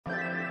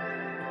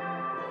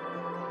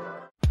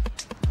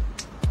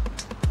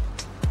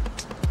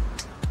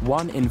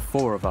1 in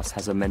 4 of us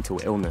has a mental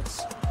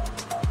illness.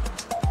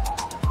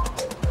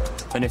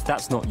 And if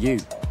that's not you,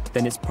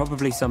 then it's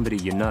probably somebody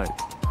you know.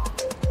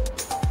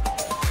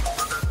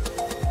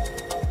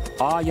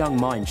 Our young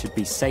minds should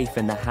be safe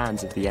in the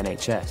hands of the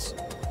NHS,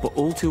 but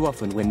all too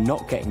often we're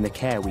not getting the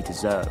care we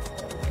deserve.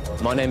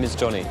 My name is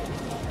Jonny.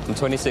 I'm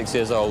 26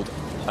 years old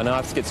and I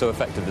have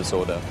schizoaffective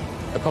disorder,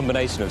 a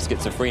combination of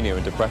schizophrenia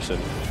and depression.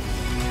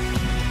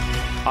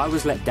 I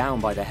was let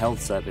down by the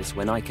health service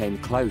when I came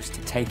close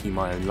to taking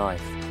my own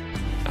life.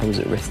 I was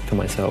at risk for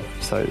myself,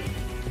 so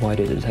why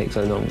did it take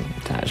so long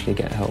to actually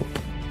get help?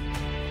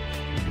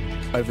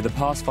 Over the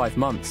past 5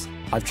 months,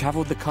 I've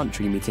travelled the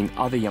country meeting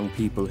other young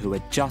people who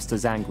are just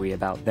as angry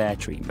about their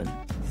treatment.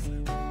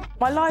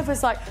 My life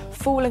was like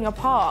falling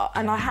apart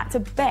and I had to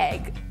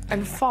beg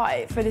and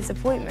fight for this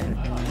appointment.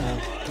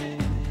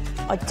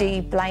 I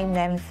do blame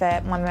them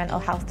for my mental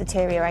health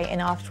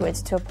deteriorating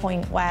afterwards to a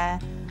point where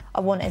I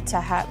wanted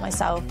to hurt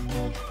myself.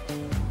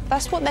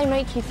 That's what they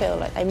make you feel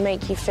like. They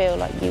make you feel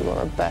like you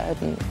are a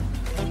burden.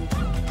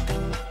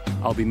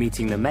 I'll be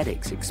meeting the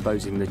medics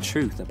exposing the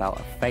truth about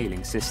a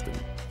failing system.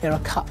 There are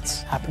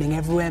cuts happening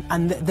everywhere,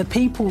 and the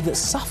people that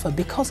suffer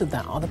because of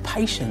that are the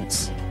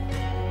patients.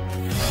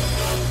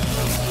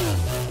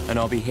 And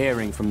I'll be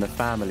hearing from the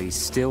families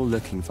still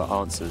looking for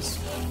answers.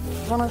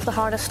 One of the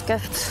hardest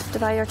gifts to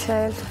buy your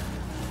child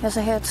is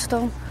a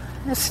headstone.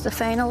 It's the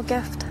final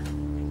gift.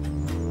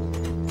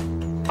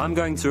 I'm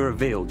going to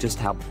reveal just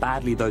how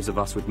badly those of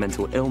us with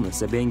mental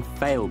illness are being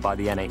failed by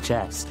the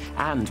NHS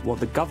and what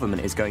the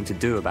government is going to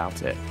do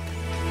about it.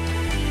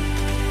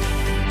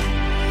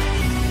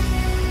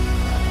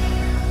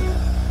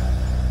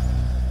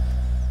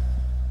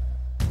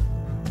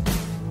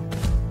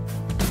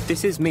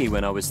 This is me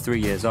when I was 3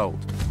 years old.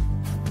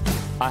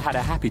 I had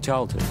a happy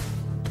childhood,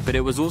 but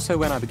it was also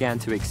when I began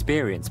to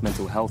experience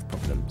mental health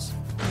problems.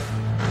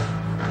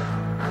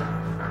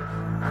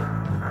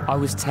 I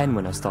was 10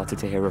 when I started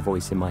to hear a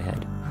voice in my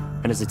head,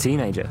 and as a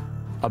teenager,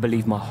 I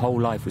believed my whole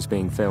life was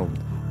being filmed.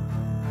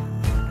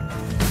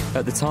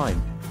 At the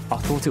time, I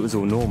thought it was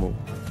all normal,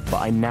 but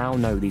I now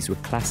know these were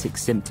classic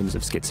symptoms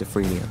of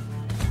schizophrenia.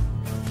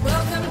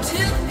 Welcome to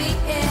the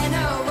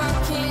inner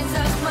workings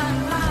of my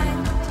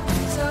mind.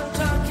 So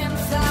dark and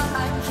foul,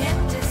 I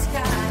can't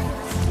disguise.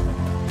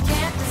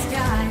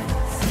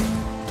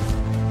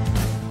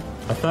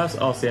 I first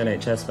asked the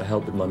NHS for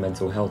help with my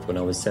mental health when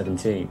I was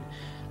 17,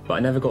 but I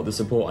never got the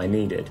support I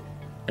needed,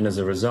 and as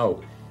a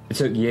result, it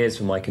took years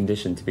for my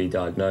condition to be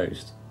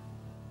diagnosed.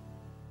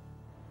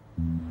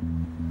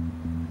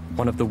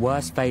 One of the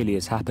worst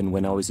failures happened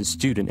when I was a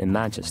student in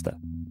Manchester.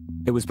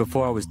 It was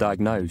before I was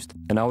diagnosed,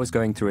 and I was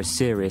going through a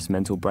serious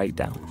mental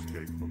breakdown.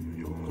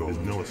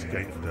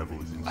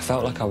 I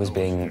felt like I was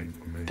being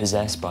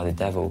possessed by the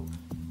devil.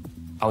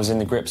 I was in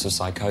the grips of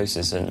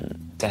psychosis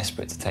and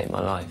desperate to take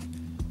my life,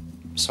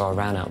 so I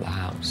ran out the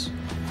house.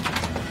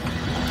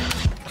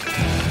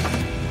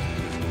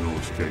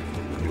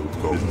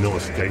 There's no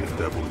escape, the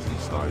devil is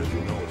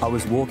inside. I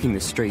was walking the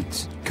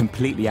streets,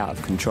 completely out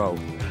of control.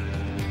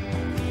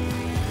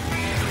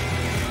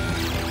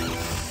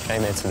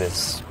 Came into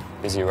this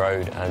busy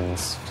road and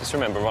just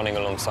remember running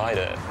alongside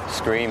it,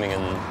 screaming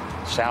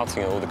and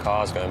shouting at all the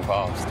cars going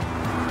past.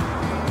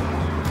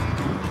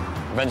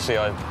 Eventually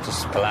I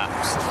just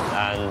collapsed,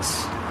 and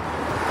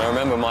I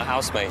remember my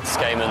housemates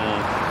came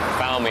and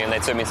found me and they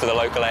took me to the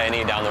local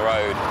A&E down the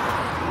road.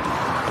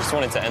 I just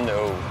wanted to end it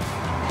all.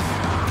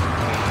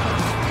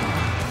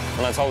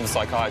 And I told the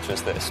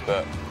psychiatrist this,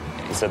 but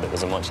he said there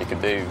wasn't much he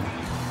could do.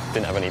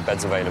 Didn't have any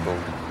beds available.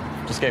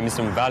 Just gave me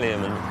some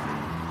Valium and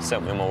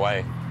sent me on my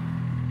way.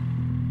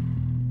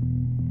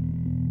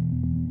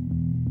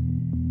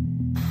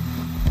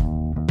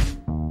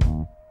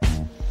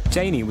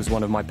 Janie was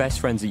one of my best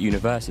friends at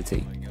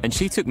university, and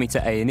she took me to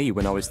A&E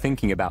when I was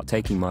thinking about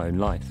taking my own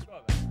life.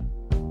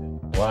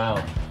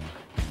 Wow.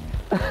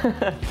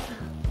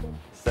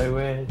 So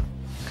weird.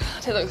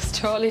 God, it looks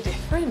totally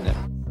different.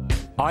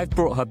 I've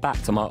brought her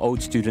back to my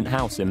old student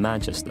house in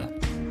Manchester.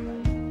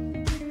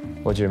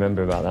 What do you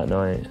remember about that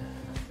night?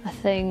 I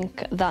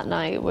think that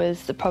night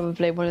was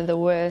probably one of the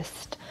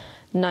worst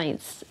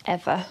nights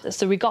ever.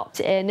 So we got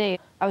to A&E.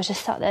 I was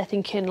just sat there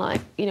thinking,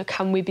 like, you know,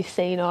 can we be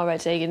seen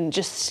already? And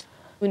just,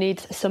 we need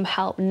some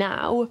help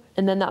now.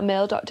 And then that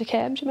male doctor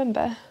came, do you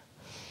remember?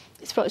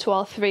 He spoke to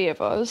all 3 of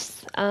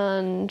us,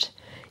 and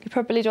you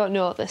probably don't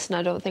know this, and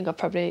I don't think I've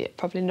probably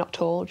not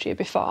told you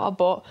before,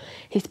 but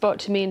he spoke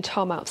to me and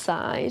Tom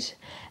outside,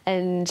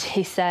 and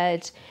he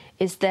said,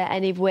 is there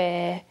any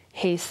way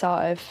he's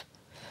sort of,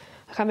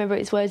 I can't remember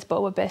his words,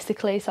 but we're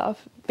basically sort of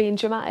being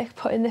dramatic,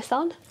 putting this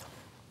on.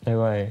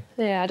 No way.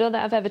 Yeah, I don't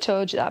think I've ever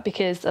told you that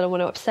because I don't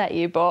want to upset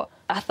you, but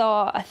I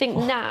think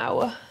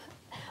now,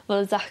 well,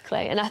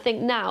 exactly, and I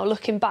think now,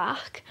 looking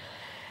back,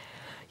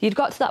 you'd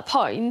got to that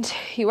point,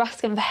 you were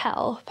asking for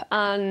help,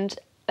 and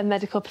a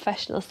medical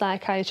professional,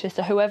 psychiatrist,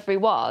 or whoever he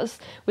was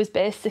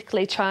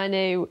basically trying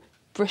to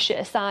brush it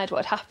aside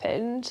what had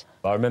happened.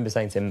 I remember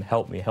saying to him,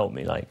 help me,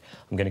 like,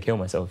 I'm going to kill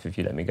myself if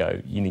you let me go,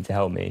 you need to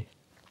help me.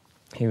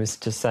 He was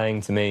just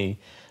saying to me,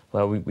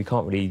 well, we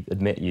can't really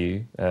admit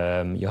you.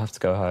 You'll have to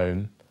go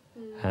home.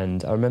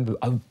 And I remember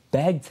I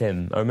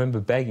remember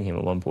begging him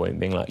at one point,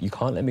 being like, you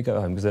can't let me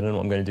go home because I don't know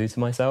what I'm going to do to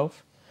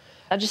myself.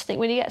 I just think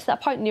when you get to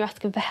that point and you're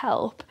asking for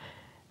help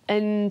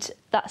and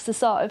that's the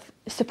sort of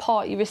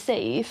support you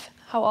receive,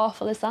 how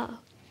awful is that?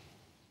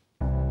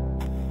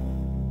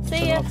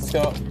 See ya.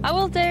 Scott. I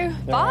will do.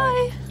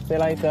 Bye. See you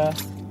later.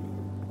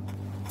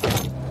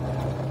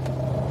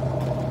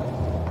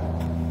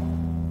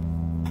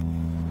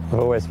 I've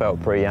always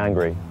felt pretty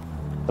angry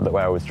at the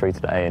way I was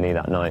treated at A&E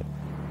that night.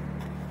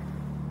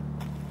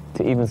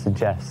 To even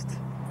suggest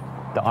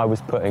that I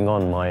was putting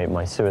on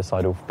my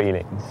suicidal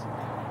feelings,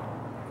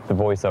 the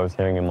voice I was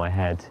hearing in my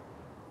head,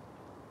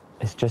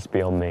 it's just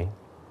beyond me.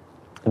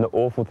 And the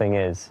awful thing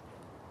is,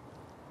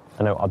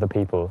 I know other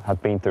people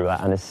have been through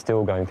that and are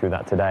still going through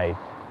that today.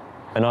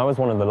 And I was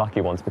one of the lucky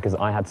ones because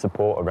I had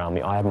support around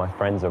me, I had my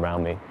friends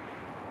around me.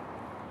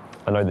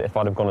 I know that if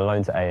I'd have gone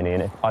alone to A&E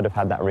and if I'd have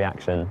had that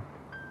reaction,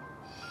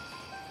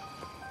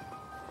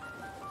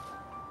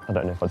 I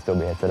don't know if I'd still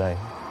be here today.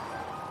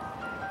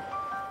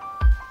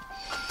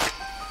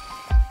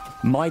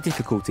 My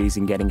difficulties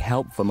in getting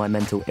help for my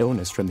mental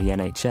illness from the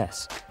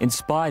NHS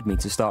inspired me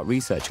to start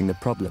researching the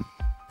problem,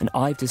 and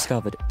I've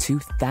discovered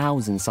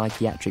 2,000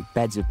 psychiatric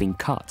beds have been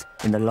cut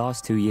in the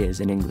last 2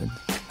 years in England.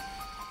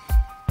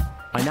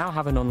 I now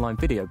have an online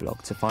video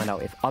blog to find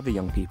out if other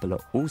young people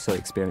are also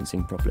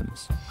experiencing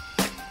problems.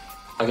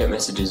 I get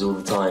messages all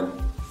the time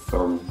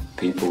from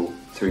people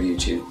through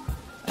YouTube,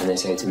 and they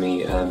say to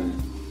me,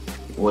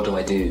 what do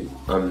I do?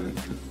 I'm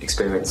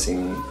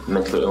experiencing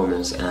mental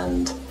illness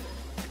and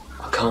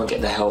I can't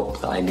get the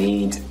help that I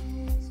need.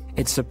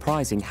 It's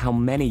surprising how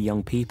many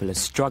young people are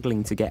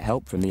struggling to get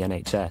help from the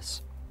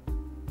NHS.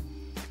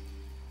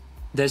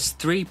 There's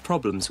 3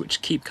 problems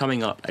which keep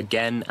coming up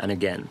again and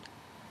again.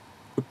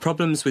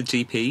 Problems with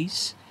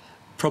GPs,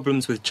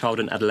 problems with child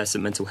and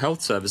adolescent mental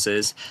health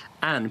services,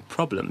 and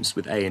problems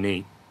with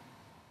A&E.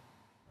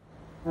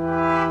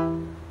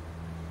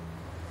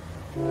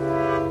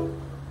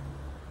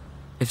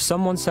 If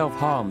someone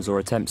self-harms or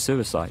attempts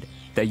suicide,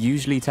 they're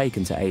usually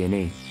taken to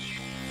A&E.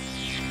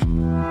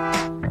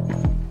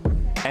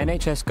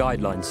 NHS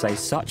guidelines say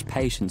such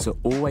patients are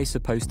always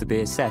supposed to be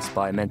assessed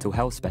by a mental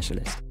health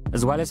specialist,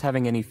 as well as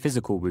having any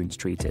physical wounds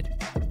treated.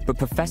 But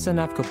Professor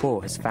Nav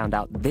Kapoor has found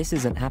out this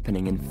isn't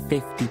happening in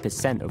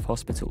 50% of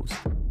hospitals.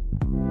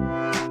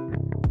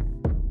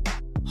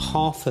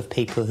 Half of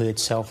people who had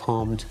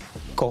self-harmed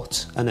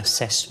got an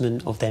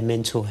assessment of their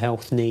mental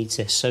health needs,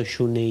 their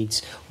social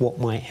needs, what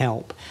might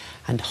help,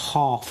 and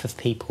half of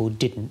people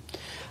didn't.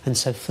 And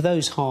so for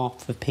those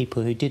half of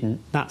people who didn't,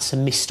 that's a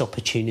missed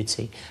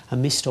opportunity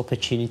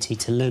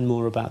to learn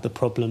more about the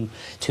problem,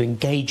 to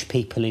engage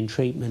people in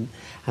treatment,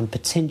 and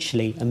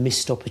potentially a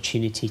missed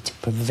opportunity to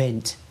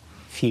prevent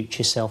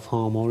future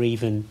self-harm or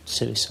even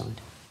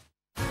suicide.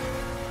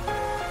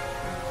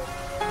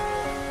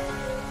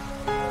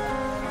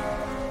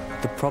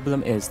 The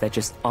problem is there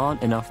just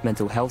aren't enough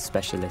mental health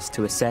specialists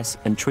to assess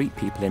and treat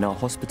people in our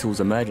hospital's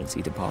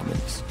emergency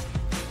departments.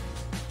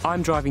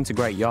 I'm driving to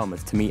Great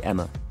Yarmouth to meet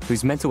Emma,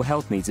 whose mental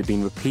health needs have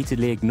been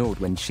repeatedly ignored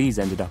when she's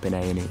ended up in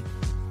A&E.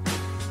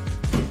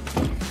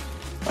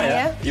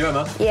 Hiya. You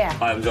Emma? Yeah.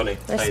 Hi, I'm Jonny.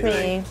 Nice to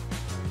meet you.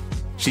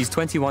 She's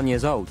 21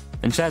 years old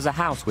and shares a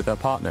house with her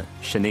partner,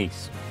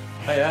 Shanice.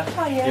 Hiya.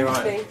 Hiya. You're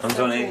right. I'm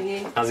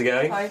Jonny. How's it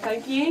going? Hi,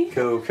 thank you.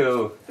 Cool. Would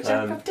you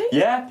have a cup of tea?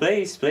 Yeah,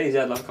 please.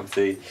 Yeah, I'd love a cup of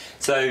tea.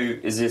 So,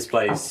 is this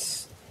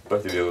place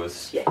both of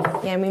yours?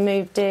 Yeah, we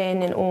moved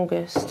in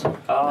August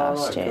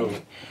last year. Cool.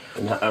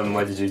 And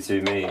where did you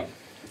two meet?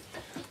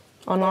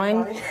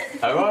 Online.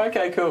 Oh, right,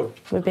 okay, cool.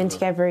 We've been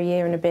together a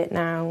year and a bit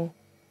now.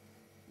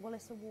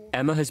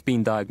 Emma has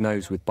been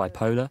diagnosed with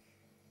bipolar,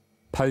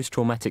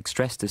 post-traumatic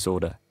stress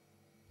disorder,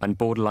 and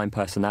borderline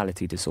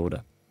personality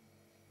disorder.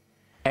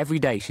 Every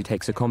day she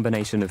takes a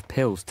combination of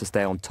pills to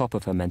stay on top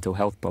of her mental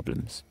health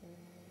problems.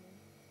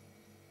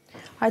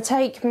 I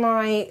take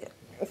my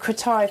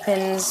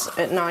quetiapines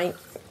at night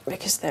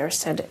because they're a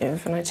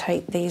sedative, and I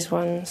take these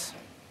ones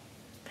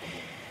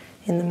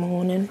in the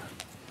morning.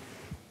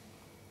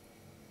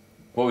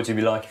 What would you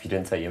be like if you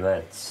didn't take your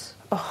meds?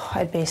 Oh,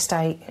 I'd be a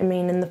state. I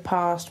mean, in the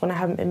past, when I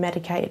haven't been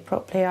medicated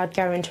properly, I'd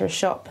go into a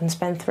shop and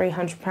spend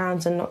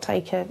 £300 and not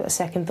take a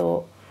second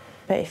thought.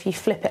 But if you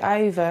flip it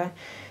over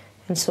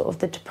and sort of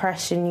the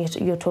depression,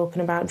 you're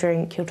talking about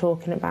drink, you're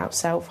talking about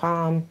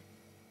self-harm.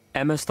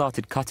 Emma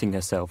started cutting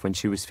herself when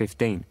she was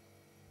 15,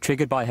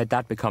 triggered by her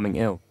dad becoming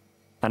ill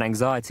and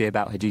anxiety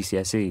about her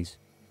GCSEs.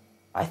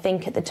 I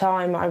think at the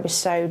time I was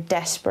so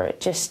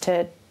desperate just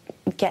to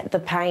get the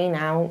pain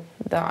out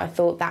that I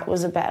thought that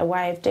was a better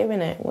way of doing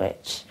it,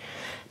 which,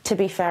 to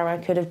be fair, I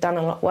could have done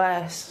a lot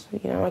worse.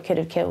 You know, I could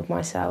have killed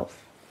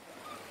myself.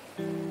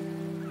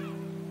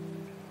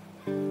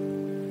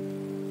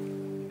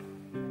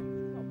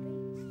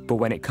 But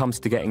when it comes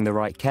to getting the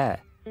right care,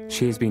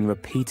 she has been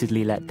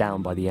repeatedly let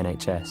down by the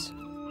NHS.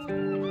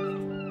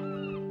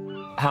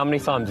 How many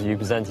times have you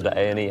presented at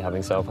A&E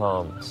having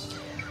self-harms?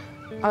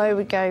 I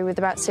would go with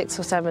about 6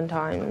 or 7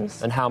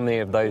 times. And how many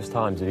of those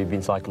times have you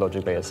been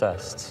psychologically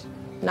assessed?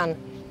 none.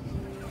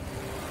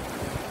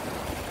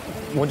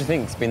 What do you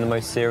think's been the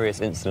most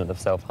serious incident of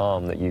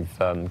self-harm that you've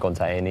gone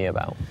to A&E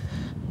about?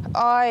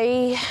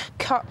 I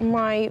cut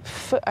my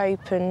foot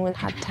open and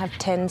had to have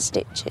 10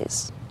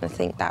 stitches. I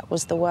think that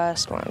was the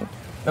worst one.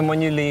 And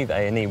when you leave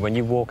A&E, when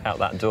you walk out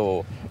that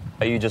door,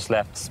 are you just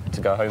left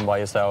to go home by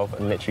yourself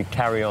and literally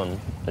carry on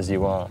as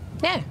you are?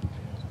 Yeah.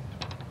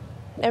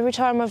 Every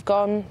time I've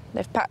gone,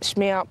 they've patched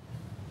me up,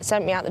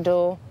 sent me out the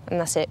door,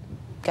 and that's it.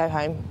 Go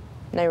home.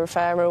 No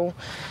referral,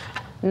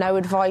 no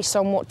advice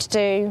on what to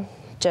do,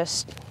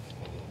 just,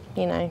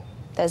 you know,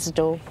 there's the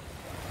door.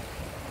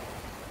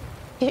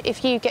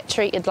 If you get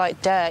treated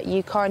like dirt,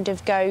 you kind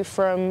of go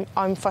from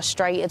I'm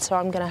frustrated, so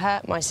I'm going to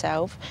hurt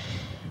myself,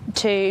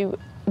 to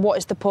what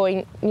is the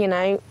point, you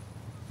know,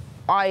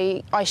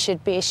 I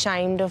should be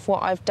ashamed of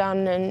what I've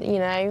done, and, you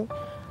know,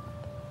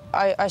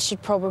 I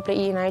should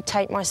probably, you know,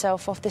 take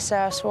myself off this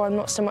earth so I'm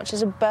not so much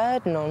as a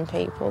burden on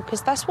people,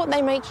 because that's what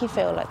they make you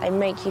feel like. They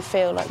make you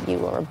feel like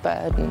you are a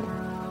burden.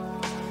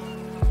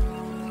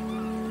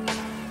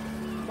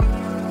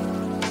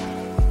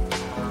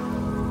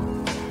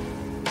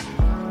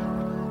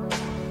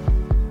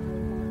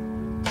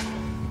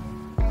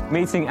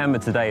 Meeting Emma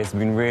today has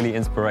been really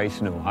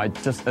inspirational. I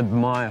just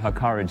admire her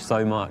courage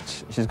so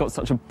much. She's got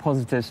such a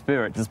positive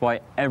spirit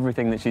despite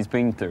everything that she's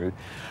been through.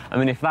 I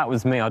mean, if that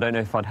was me, I don't know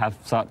if I'd have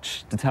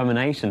such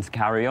determination to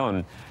carry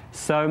on.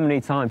 So many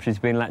times she's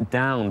been let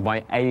down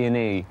by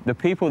A&E, the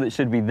people that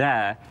should be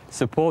there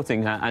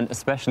supporting her and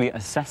especially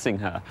assessing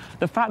her.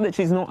 The fact that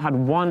she's not had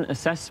one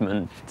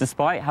assessment,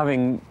 despite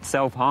having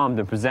self-harmed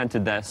and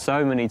presented there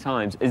so many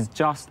times, is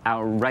just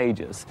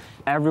outrageous.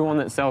 Everyone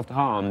that's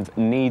self-harmed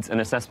needs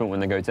an assessment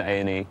when they go to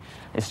A&E.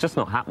 It's just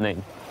not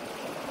happening.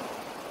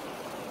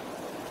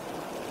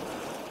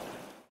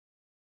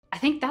 I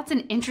think that's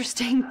an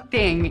interesting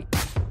thing.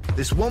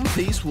 This one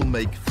piece will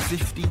make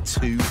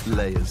 52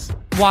 layers.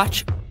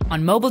 Watch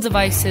on mobile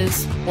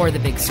devices or the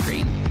big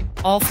screen.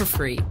 All for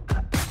free.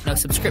 No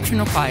subscription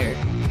required.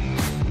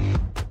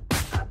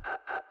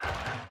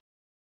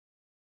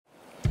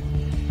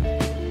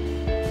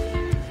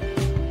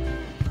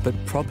 But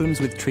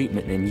problems with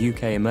treatment in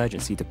UK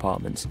emergency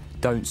departments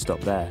don't stop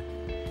there.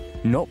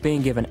 Not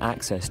being given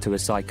access to a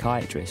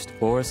psychiatrist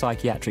or a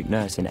psychiatric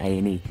nurse in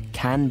A&E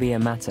can be a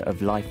matter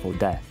of life or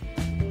death.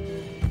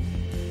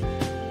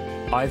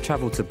 I've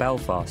travelled to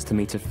Belfast to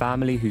meet a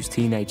family whose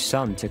teenage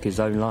son took his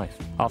own life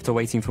after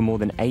waiting for more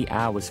than 8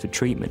 hours for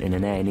treatment in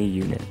an A&E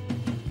unit.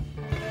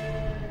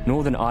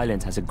 Northern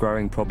Ireland has a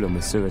growing problem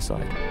with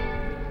suicide.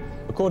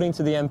 According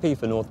to the MP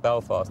for North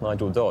Belfast,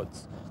 Nigel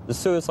Dodds, the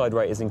suicide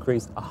rate has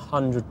increased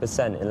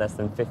 100% in less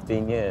than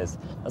 15 years.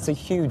 That's a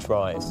huge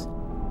rise.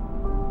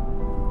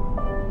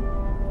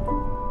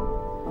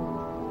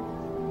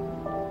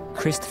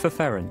 Christopher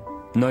Ferran,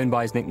 known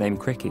by his nickname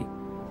Cricky,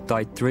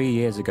 died 3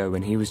 years ago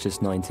when he was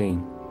just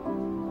 19.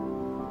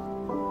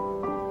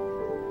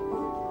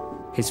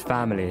 His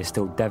family is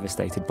still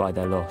devastated by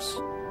their loss.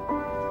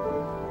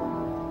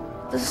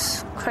 This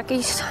is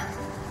Cricky's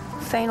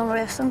final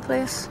resting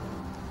place.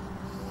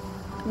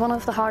 One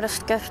of the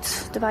hardest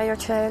gifts to buy your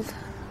child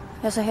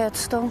is a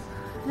headstone.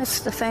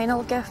 It's the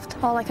final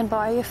gift. All I can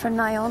buy you from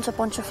now on is a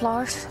bunch of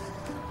flowers.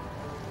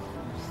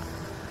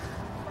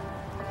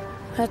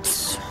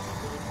 It's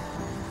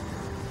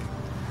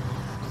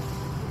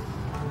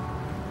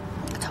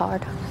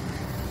hard.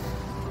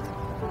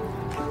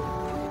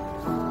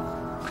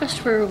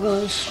 Christopher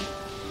was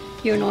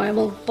your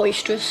normal,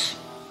 boisterous,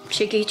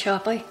 cheeky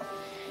chappie.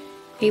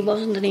 He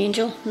wasn't an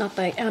angel, not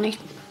by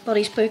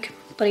anybody's book,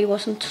 but he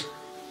wasn't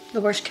the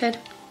worst kid.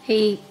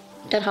 He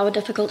did have a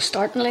difficult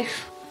start in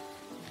life.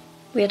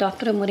 We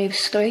adopted him when he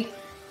was 3,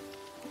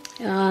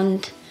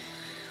 and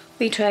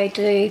we tried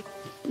to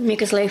make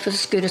his life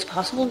as good as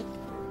possible.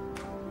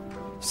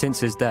 Since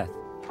his death,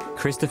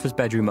 Christopher's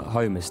bedroom at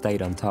home has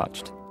stayed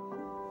untouched.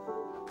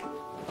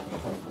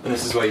 And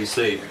this is where you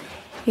sleep?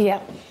 Yeah.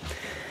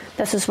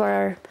 This is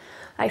where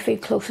I feel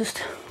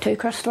closest to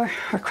Christopher,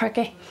 or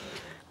Cricky.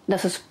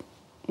 This is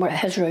where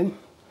his room.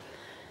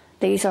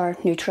 These are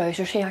new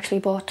trousers he actually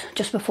bought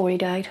just before he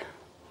died.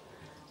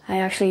 I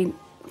actually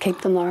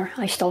keep them there.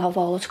 I still have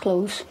all his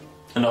clothes.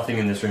 And nothing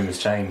in this room has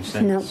changed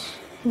since?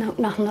 No,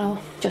 nothing at all.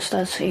 Just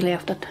as he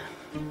left it.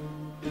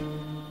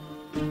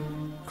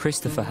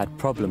 Christopher had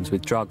problems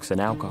with drugs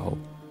and alcohol.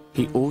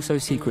 He also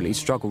secretly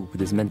struggled with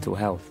his mental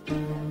health.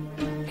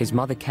 His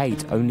mother,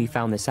 Kate, only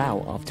found this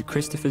out after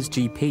Christopher's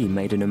GP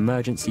made an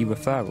emergency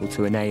referral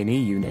to an A&E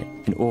unit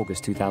in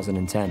August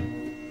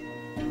 2010.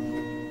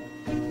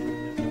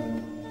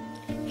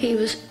 He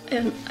was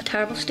in a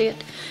terrible state.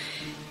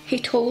 He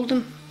told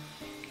them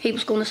he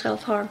was going to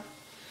self-harm.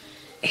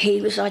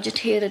 He was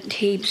agitated.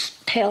 He was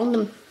telling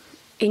them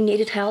he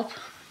needed help.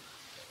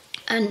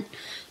 And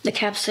they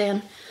kept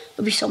saying,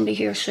 there'll be somebody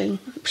here soon,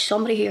 there'll be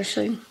somebody here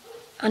soon.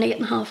 And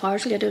 8.5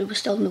 hours later, there was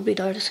still nobody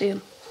there to see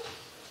him.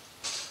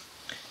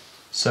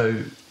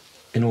 So,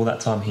 in all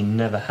that time, he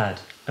never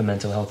had a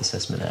mental health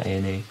assessment at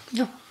A&E?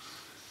 No.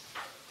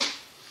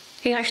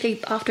 He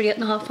actually, after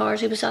 8.5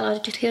 hours, he was that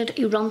agitated,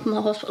 he ran from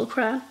the hospital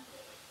crying.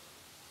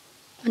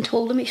 and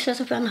told him, he says,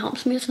 if anything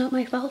happens to me, it's not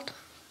my fault.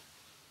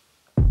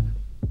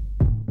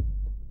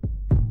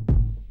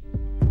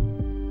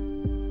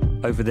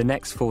 Over the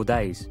next 4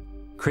 days,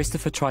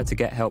 Christopher tried to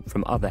get help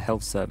from other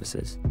health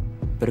services.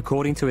 But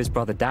according to his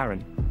brother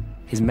Darren,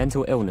 his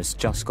mental illness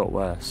just got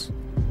worse.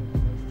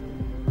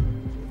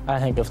 I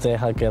think if they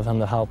had given him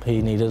the help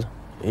he needed,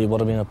 he would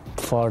have been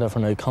a far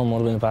different outcome, would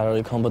have been a better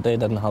outcome, but they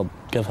didn't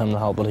give him the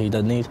help that he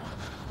did need.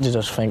 You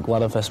just think,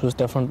 what if this was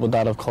different? Would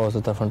that have caused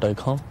a different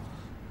outcome?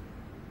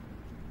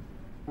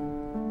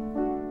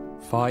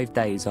 5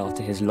 days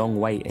after his long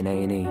wait in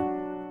A&E,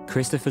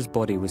 Christopher's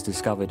body was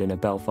discovered in a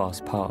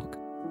Belfast park.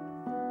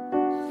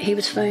 He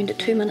was found at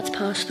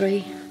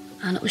 3:02,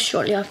 and it was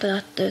shortly after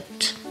that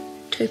that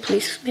 2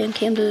 policemen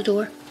came to the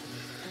door,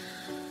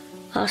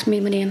 asked me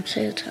my name,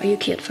 said, "Are you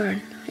Kate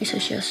Fern?" He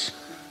says, "Yes."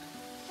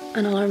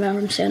 And all I remember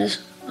him saying is,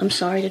 "I'm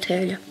sorry to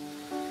tell you."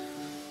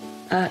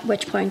 At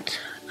which point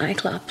I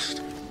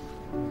collapsed.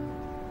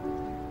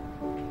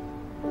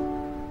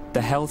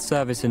 The health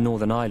service in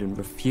Northern Ireland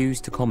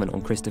refused to comment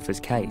on Christopher's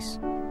case,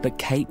 but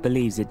Kate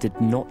believes it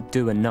did not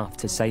do enough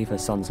to save her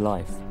son's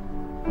life.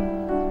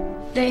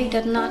 They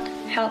did not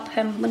help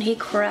him when he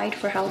cried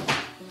for help.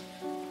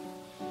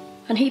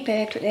 And he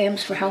begged them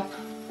for help.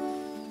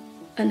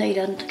 And they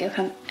didn't give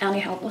him any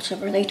help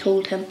whatsoever. They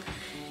told him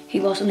he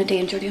wasn't a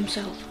danger to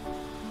himself.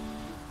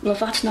 Well, if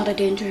that's not a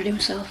danger to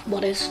himself,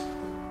 what is?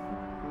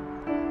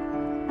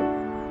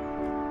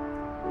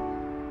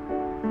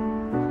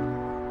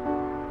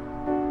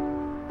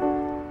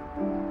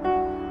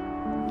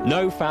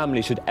 No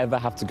family should ever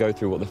have to go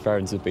through what the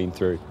Ferrans have been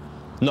through.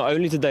 Not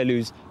only did they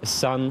lose a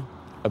son,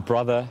 a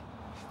brother,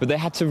 but they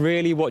had to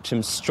really watch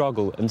him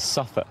struggle and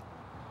suffer.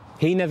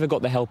 He never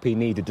got the help he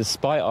needed,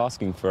 despite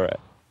asking for it.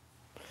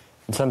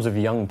 In terms of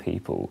young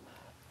people,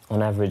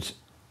 on average,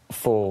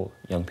 4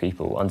 young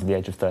people under the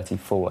age of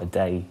 34 a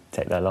day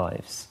take their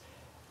lives.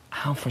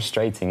 How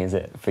frustrating is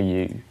it for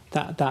you?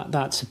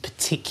 That's a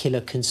particular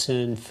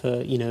concern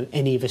for, you know,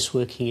 any of us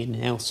working in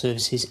health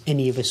services,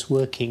 any of us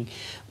working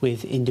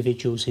with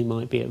individuals who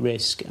might be at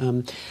risk.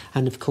 And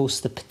of course,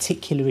 the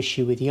particular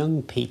issue with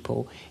young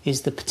people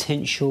is the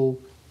potential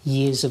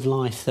years of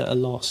life that are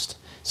lost.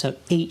 So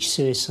each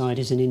suicide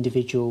is an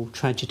individual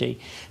tragedy.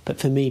 But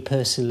for me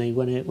personally,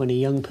 when a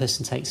young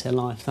person takes their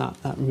life, that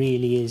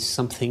really is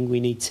something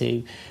we need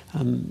to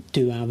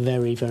do our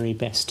very, very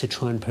best to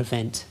try and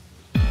prevent.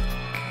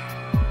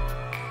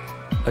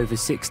 Over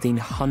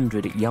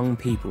 1,600 young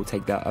people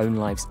take their own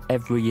lives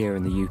every year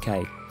in the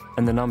UK,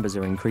 and the numbers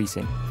are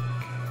increasing.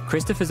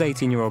 Christopher's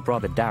 18-year-old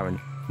brother, Darren,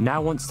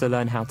 now wants to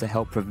learn how to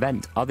help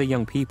prevent other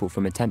young people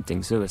from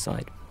attempting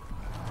suicide.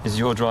 Is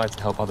your drive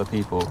to help other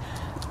people,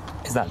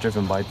 is that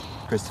driven by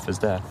Christopher's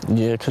death?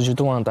 Yeah, because you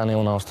don't want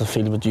anyone else to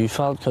feel what you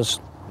felt, because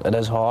it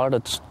is hard.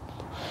 You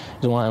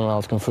don't want anyone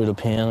else going through the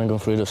pain and going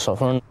through the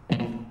suffering.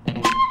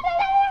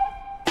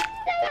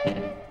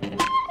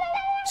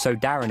 So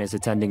Darren is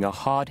attending a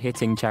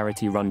hard-hitting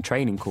charity-run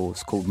training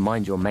course called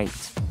Mind Your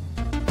Mate.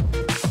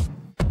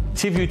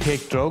 See, if you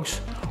take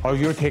drugs or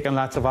you're taking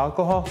lots of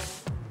alcohol,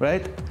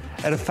 right,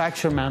 it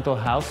affects your mental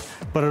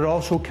health, but it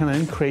also can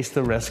increase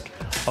the risk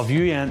of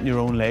you ending your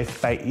own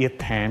life by 8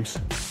 times.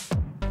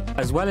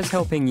 As well as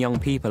helping young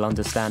people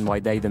understand why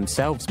they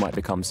themselves might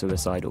become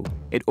suicidal,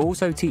 it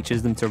also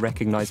teaches them to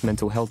recognise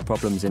mental health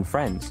problems in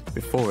friends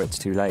before it's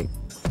too late.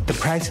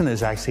 Depression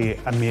is actually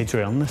a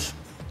major illness.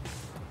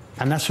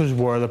 And this is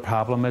where the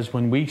problem is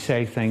when we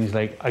say things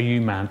like, "Are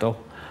you mental?"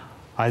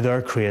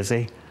 They're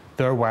crazy,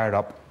 they're wired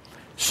up.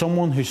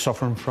 Someone who's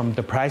suffering from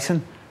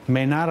depression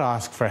may not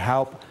ask for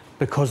help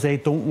because they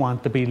don't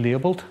want to be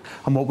labelled.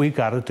 And what we've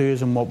got to do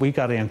is, and what we've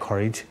got to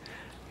encourage,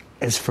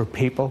 is for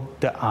people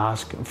to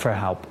ask for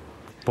help.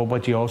 But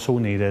what you also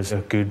need is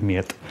a good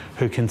mate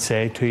who can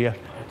say to you,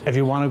 "If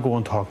you want to go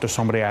and talk to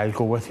somebody, I'll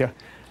go with you."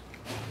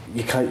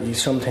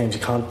 Sometimes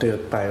you can't do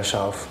it by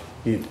yourself.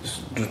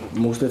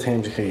 Most of the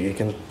times you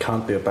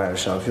can't do it by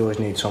yourself. You always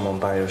need someone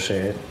by your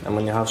side, and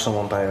when you have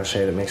someone by your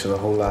side, it makes it a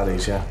whole lot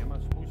easier.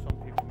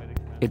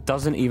 It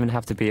doesn't even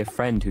have to be a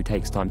friend who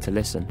takes time to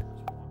listen.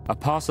 A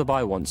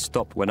passerby once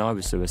stopped when I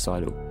was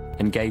suicidal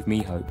and gave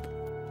me hope.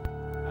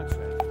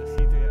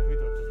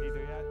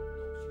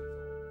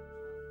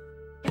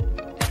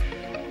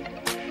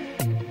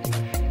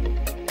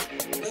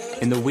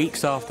 In the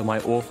weeks after my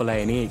awful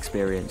A&E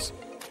experience,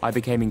 I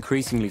became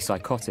increasingly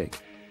psychotic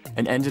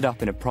and ended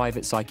up in a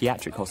private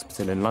psychiatric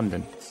hospital in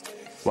London,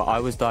 where I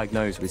was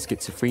diagnosed with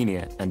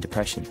schizophrenia and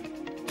depression.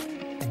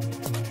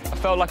 I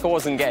felt like I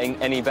wasn't getting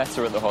any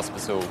better at the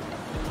hospital,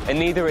 and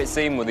neither it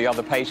seemed with the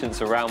other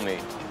patients around me.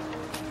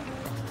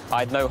 I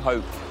had no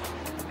hope.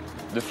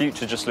 The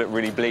future just looked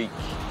really bleak.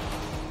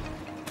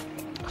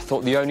 I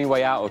thought the only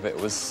way out of it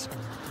was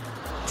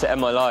to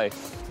end my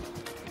life.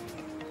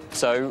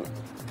 So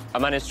I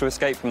managed to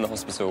escape from the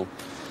hospital,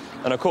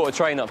 and I caught a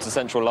train up to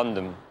central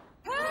London.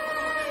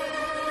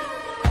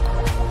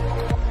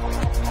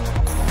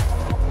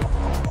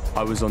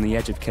 I was on the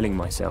edge of killing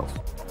myself,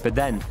 but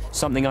then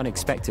something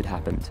unexpected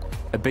happened.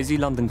 A busy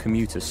London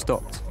commuter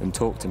stopped and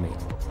talked to me.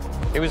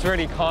 He was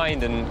really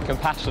kind and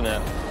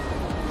compassionate.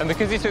 And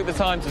because he took the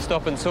time to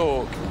stop and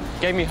talk,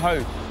 gave me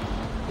hope.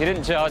 He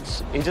didn't judge,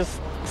 he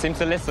just seemed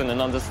to listen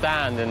and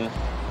understand, and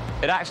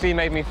it actually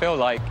made me feel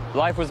like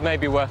life was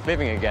maybe worth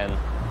living again.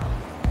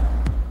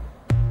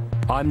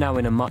 I'm now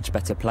in a much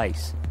better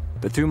place,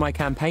 but through my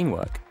campaign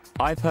work,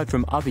 I've heard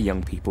from other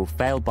young people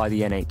failed by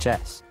the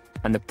NHS,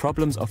 and the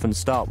problems often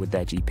start with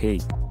their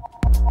GP.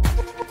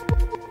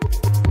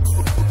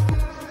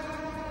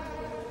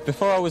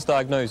 Before I was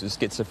diagnosed with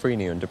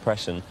schizophrenia and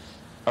depression,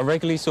 I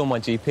regularly saw my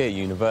GP at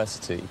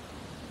university.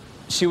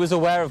 She was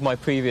aware of my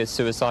previous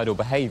suicidal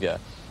behaviour,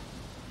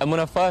 and when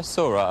I first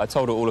saw her, I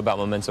told her all about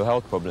my mental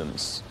health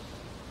problems.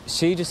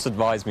 She just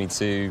advised me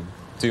to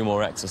do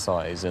more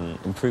exercise and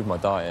improve my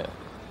diet.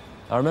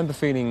 I remember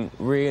feeling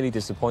really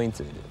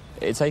disappointed.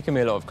 It'd taken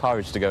me a lot of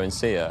courage to go and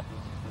see her,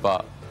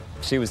 but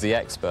she was the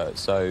expert,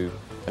 so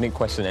I didn't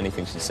question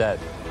anything she said.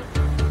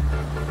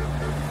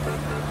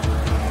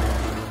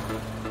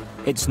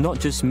 It's not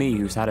just me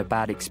who's had a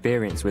bad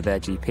experience with their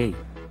GP.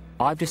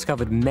 I've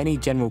discovered many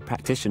general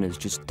practitioners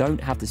just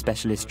don't have the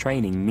specialist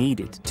training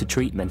needed to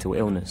treat mental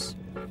illness.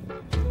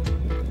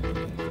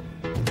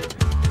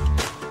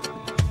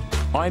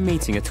 I'm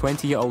meeting a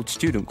 20-year-old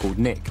student called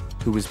Nick,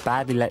 who was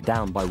badly let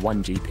down by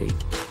one GP.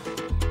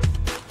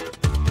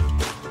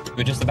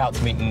 We're just about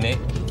to meet Nick.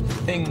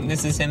 I think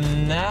this is him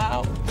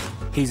now.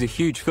 He's a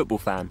huge football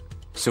fan,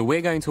 so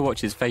we're going to watch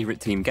his favourite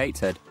team,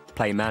 Gateshead,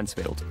 play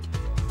Mansfield.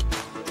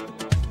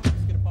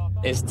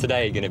 Is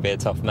today going to be a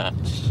tough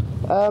match?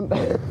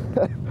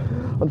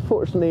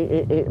 Unfortunately,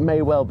 it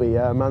may well be.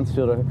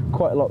 Mansfield are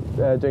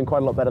doing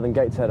quite a lot better than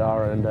Gateshead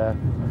are,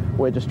 and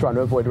we're just trying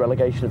to avoid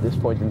relegation at this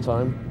point in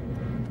time.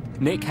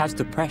 Nick has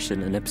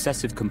depression and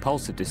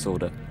obsessive-compulsive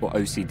disorder, or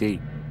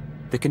OCD.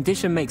 The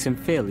condition makes him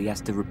feel he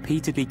has to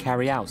repeatedly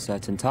carry out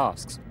certain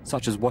tasks,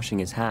 such as washing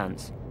his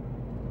hands.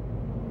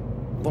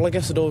 Well, I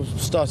guess it all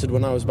started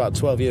when I was about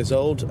 12 years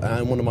old,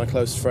 and one of my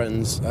close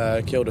friends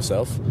killed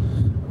herself.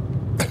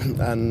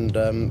 And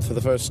for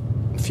the first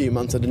few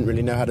months, I didn't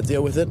really know how to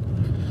deal with it.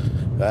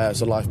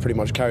 So life pretty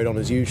much carried on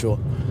as usual.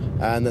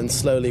 And then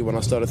slowly, when I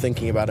started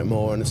thinking about it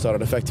more and it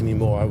started affecting me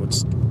more, I would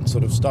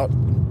sort of start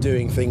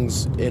doing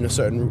things in a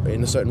certain way,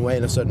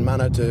 in a certain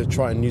manner, to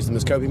try and use them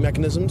as coping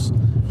mechanisms.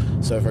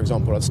 So, for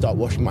example, I'd start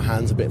washing my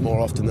hands a bit more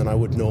often than I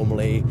would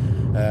normally.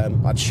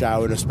 I'd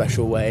shower in a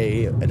special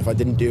way, and if I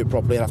didn't do it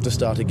properly, I'd have to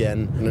start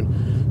again. And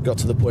it got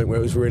to the point where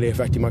it was really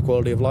affecting my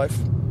quality of life.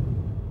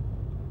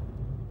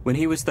 When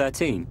he was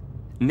 13,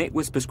 Nick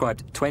was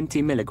prescribed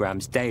 20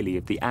 milligrams daily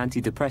of the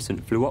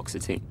antidepressant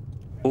fluoxetine,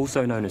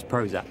 also known as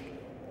Prozac.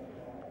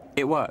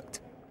 It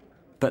worked,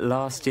 but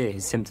last year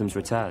his symptoms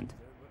returned,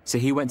 so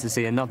he went to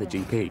see another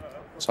GP.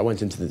 So I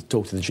went in to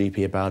talk to the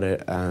GP about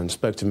it and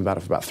spoke to him about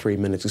it for about 3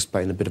 minutes,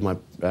 explained a bit of my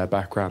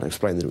background,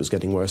 explained that it was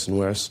getting worse and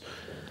worse.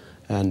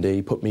 And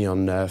he put me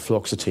on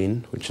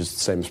fluoxetine, which is the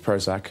same as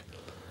Prozac,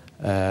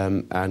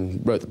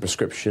 and wrote the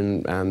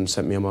prescription and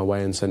sent me on my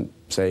way and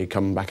say,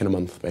 come back in a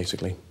month,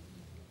 basically.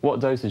 What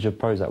dosage of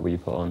Prozac were you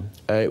put on?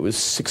 It was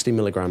 60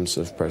 milligrams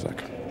of Prozac.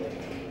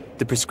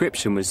 The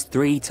prescription was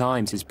 3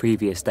 times his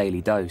previous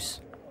daily dose.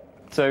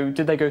 So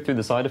did they go through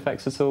the side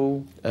effects at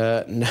all?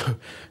 No,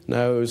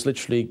 I was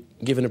literally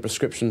given a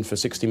prescription for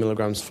 60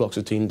 milligrams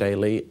fluoxetine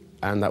daily,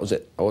 and that was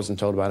it. I wasn't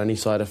told about any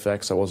side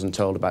effects, I wasn't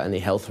told about any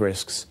health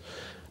risks,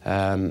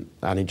 and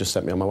he just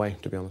sent me on my way,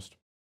 to be honest.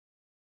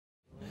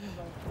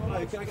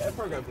 Hello, can I get a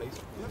programme, please?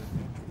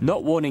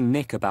 Not warning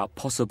Nick about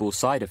possible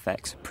side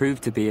effects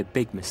proved to be a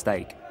big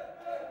mistake.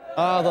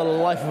 Ah, the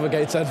life of a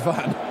Gateshead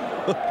fan.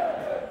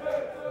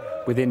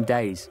 Within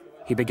days,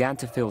 he began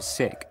to feel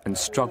sick and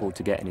struggled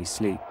to get any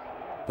sleep,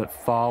 but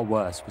far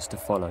worse was to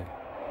follow.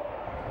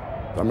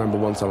 I remember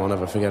one time, I'll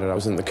never forget it, I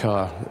was in the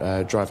car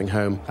driving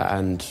home,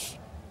 and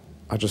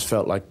I just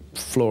felt like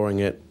flooring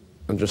it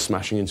and just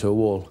smashing into a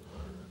wall.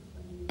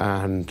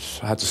 And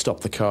I had to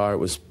stop the car, it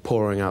was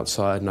pouring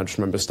outside, and I just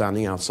remember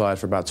standing outside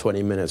for about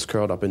 20 minutes,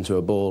 curled up into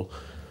a ball,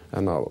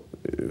 and I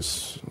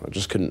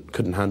just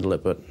couldn't handle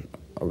it, but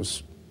it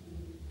was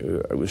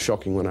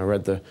shocking when I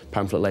read the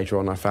pamphlet later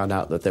on. I found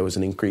out that there was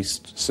an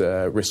increased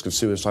risk of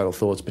suicidal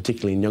thoughts,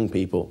 particularly in young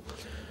people,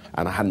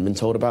 and I hadn't been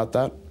told about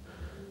that.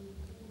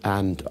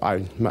 And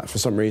for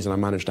some reason, I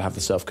managed to have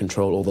the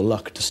self-control or the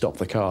luck to stop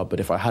the car,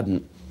 but if I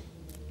hadn't,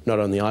 not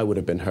only I would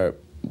have been hurt,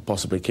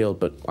 possibly killed,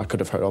 but I could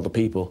have hurt other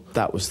people.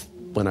 That was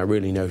when I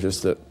really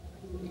noticed that,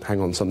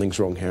 hang on, something's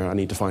wrong here. I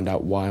need to find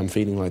out why I'm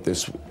feeling like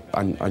this.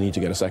 I need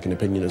to get a second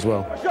opinion as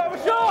well.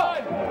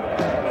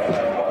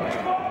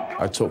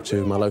 I talked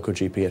to my local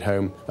GP at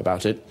home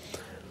about it,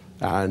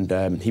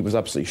 and he was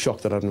absolutely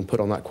shocked that I'd been put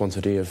on that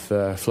quantity of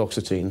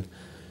fluoxetine,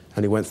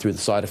 and he went through the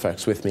side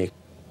effects with me,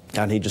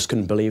 and he just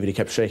couldn't believe it. He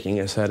kept shaking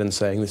his head and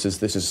saying, this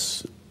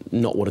is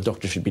not what a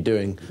doctor should be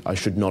doing. I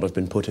should not have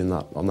been put on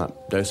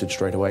that dosage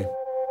straight away.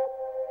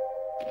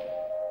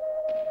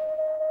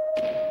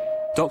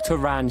 Dr.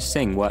 Ranj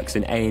Singh works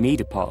in A&E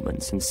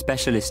departments and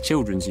specialist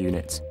children's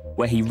units,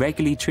 where he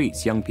regularly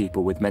treats young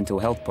people with mental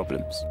health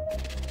problems.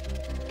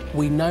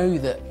 We know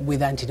that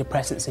with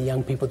antidepressants in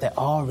young people there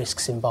are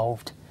risks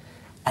involved,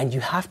 And you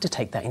have to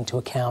take that into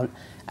account,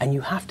 and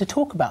you have to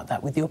talk about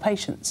that with your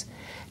patients.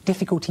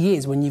 Difficulty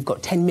is when you've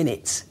got 10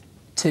 minutes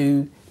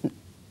to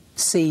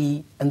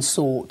see and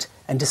sort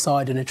and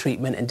decide on a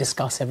treatment and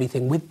discuss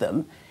everything with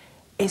them,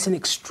 it's an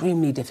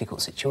extremely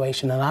difficult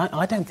situation, and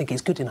I don't think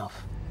it's good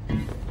enough.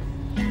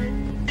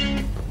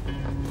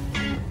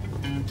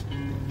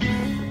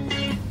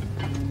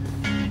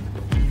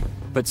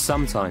 But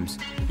sometimes,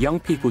 young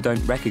people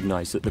don't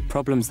recognise that the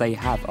problems they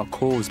have are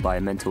caused by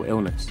a mental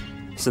illness,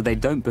 so they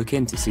don't book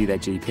in to see their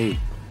GP.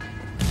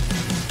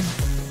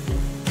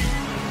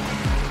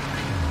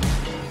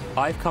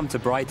 I've come to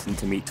Brighton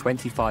to meet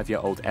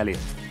 25-year-old Elliot.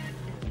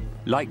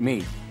 Like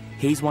me,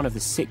 he's one of the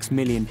 6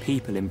 million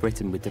people in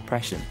Britain with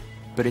depression,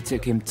 but it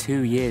took him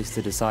 2 years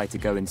to decide to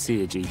go and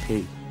see a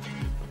GP.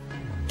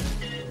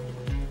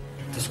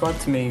 Describe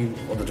to me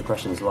what the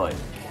depression is like.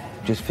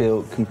 Just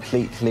feel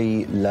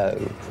completely low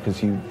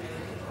because you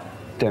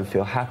don't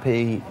feel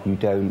happy, you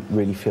don't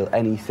really feel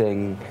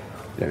anything,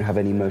 you don't have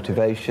any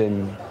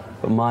motivation.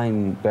 But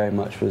mine very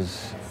much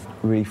was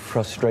really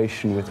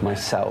frustration with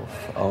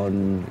myself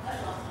on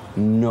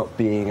not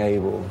being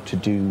able to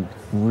do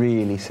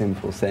really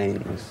simple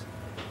things.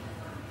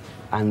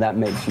 And that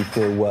makes you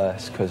feel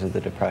worse because of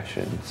the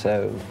depression.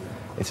 So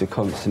it's a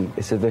constant,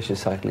 it's a vicious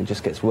cycle. It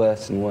just gets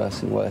worse and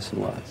worse and worse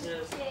and worse.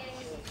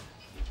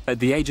 At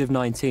the age of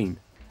 19,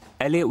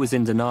 Elliot was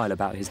in denial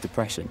about his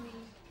depression.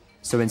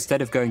 So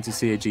instead of going to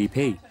see a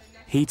GP,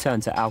 he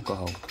turned to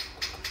alcohol.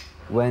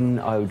 When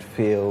I would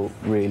feel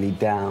really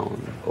down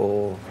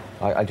or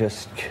I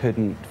just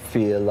couldn't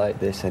feel like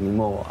this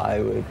anymore, I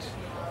would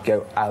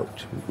go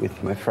out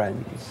with my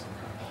friends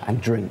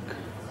and drink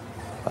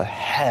a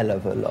hell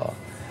of a lot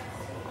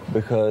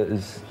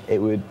because it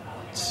would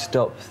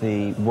stop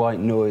the white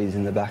noise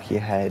in the back of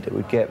your head. It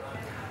would get,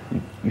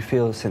 you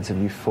feel a sense of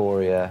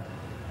euphoria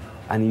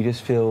and you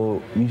just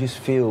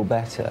feel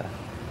better.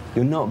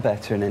 You're not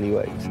better in any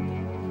way.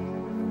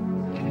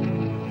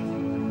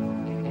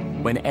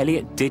 When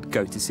Elliot did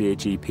go to see a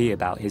GP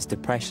about his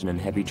depression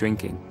and heavy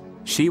drinking,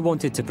 she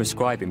wanted to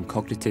prescribe him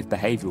cognitive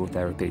behavioural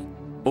therapy,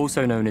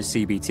 also known as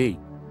CBT,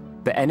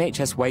 but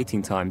NHS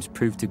waiting times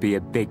proved to be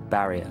a big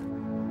barrier.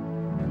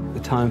 The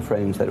time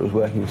frames that it was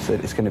working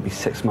said it's going to be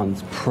 6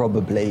 months,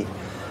 probably,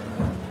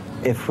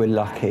 if we're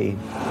lucky,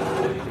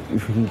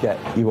 if we can get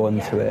you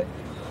onto it,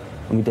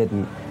 and we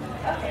didn't,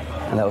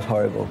 and that was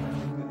horrible.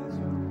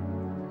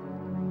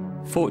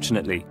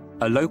 Fortunately,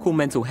 a local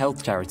mental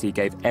health charity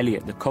gave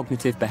Elliot the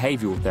cognitive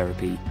behavioural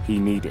therapy he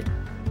needed.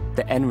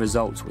 The end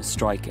results were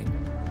striking.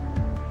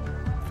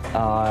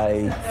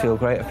 I feel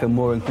great, I feel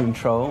more in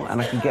control, and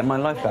I can get my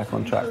life back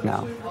on track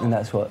now. And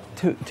that's what,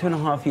 two and a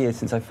half years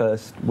since I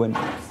first went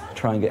to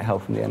try and get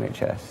help from the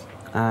NHS.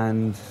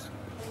 And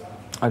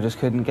I just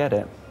couldn't get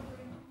it.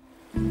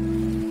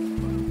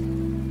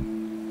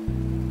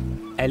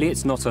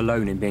 Elliot's not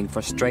alone in being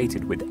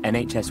frustrated with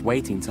NHS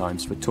waiting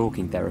times for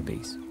talking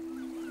therapies.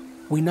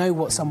 We know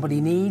what somebody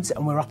needs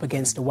and we're up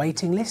against a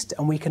waiting list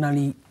and we can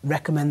only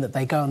recommend that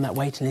they go on that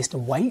waiting list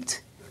and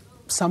wait.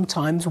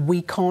 Sometimes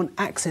we can't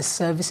access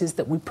services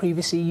that we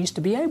previously used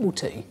to be able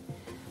to.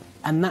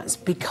 And that's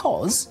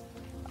because,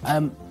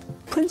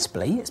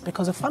 principally, it's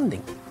because of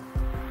funding.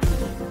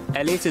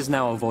 Elliot is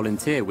now a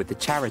volunteer with the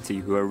charity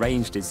who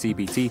arranged his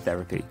CBT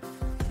therapy.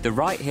 The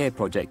Right Here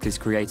project is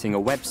creating a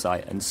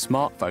website and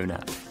smartphone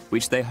app,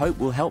 which they hope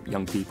will help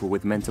young people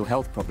with mental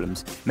health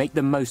problems make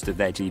the most of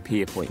their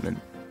GP appointment.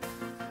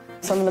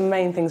 Some of the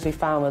main things we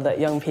found were that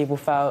young people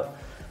felt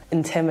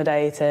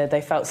intimidated,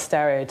 they felt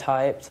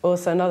stereotyped.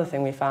 Also, another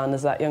thing we found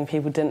is that young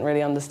people didn't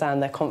really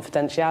understand their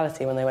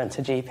confidentiality when they went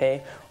to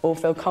GP, or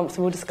feel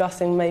comfortable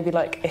discussing maybe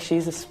like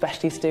issues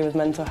especially to do with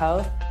mental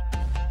health.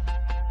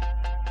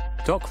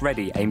 Doc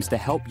Reddy aims to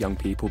help young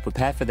people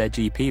prepare for their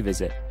GP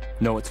visit,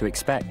 know what to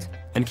expect,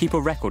 and keep a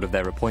record of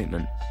their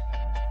appointment.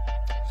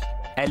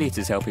 Elliot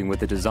is helping with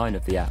the design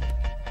of the app.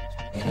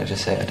 I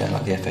just say I don't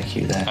like the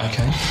FAQ there.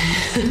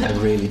 Okay. I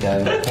really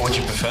don't. What would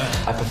you prefer?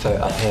 I prefer it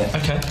up here.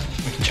 Okay,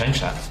 we can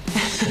change that.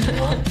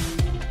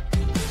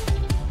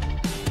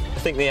 I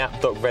think the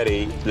app Doc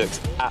Ready looks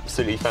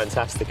absolutely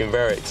fantastic and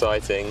very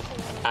exciting,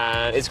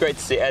 and it's great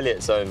to see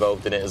Elliot so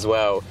involved in it as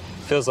well.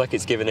 Feels like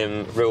it's given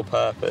him real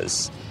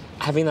purpose.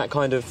 Having that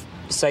kind of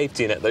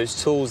safety net,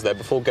 those tools there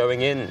before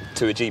going in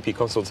to a GP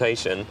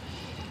consultation,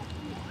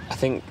 I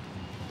think,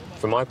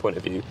 from my point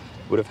of view,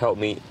 would have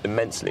helped me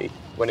immensely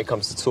when it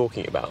comes to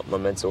talking about my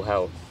mental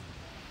health.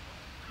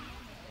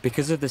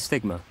 Because of the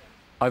stigma,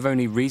 I've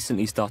only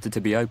recently started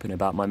to be open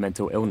about my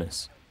mental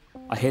illness.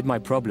 I hid my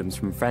problems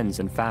from friends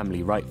and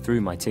family right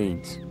through my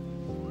teens.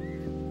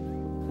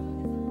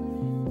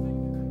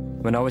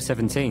 When I was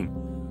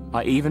 17,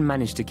 I even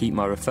managed to keep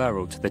my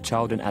referral to the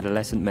Child and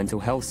Adolescent Mental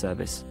Health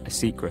Service a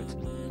secret.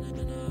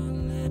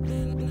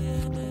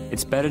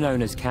 It's better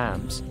known as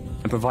CAMHS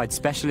and provides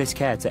specialist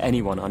care to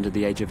anyone under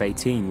the age of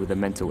 18 with a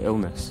mental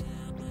illness.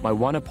 My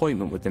one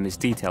appointment with them is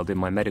detailed in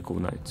my medical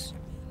notes.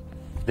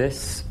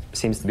 This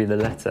seems to be the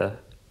letter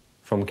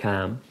from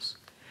CAMHS,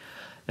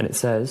 and it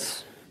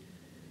says,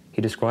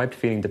 He described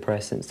feeling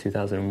depressed since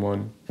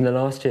 2001. In the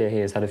last year, he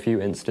has had a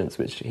few incidents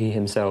which he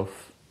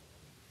himself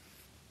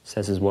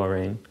says is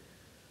worrying,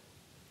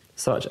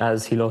 such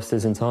as he lost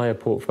his entire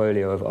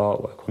portfolio of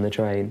artwork on the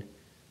train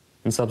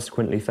and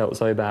subsequently felt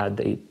so bad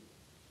that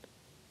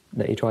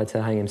he tried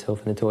to hang himself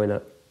in the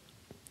toilet.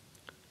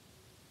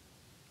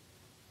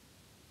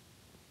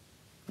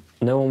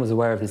 No one was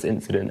aware of this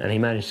incident, and he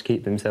managed to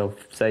keep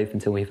himself safe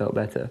until he felt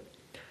better.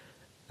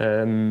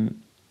 It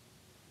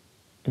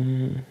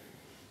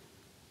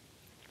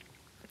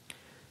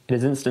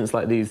is incidents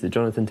like these that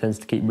Jonathan tends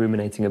to keep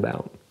ruminating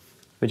about,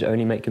 which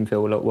only make him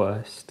feel a lot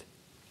worse.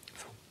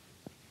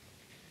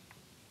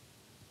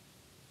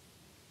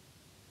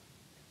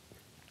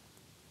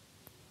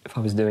 If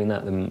I was doing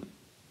that, then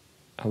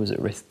I was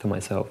at risk to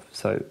myself,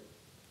 so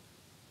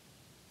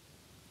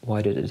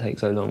why did it take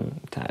so long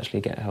to actually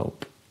get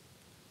help?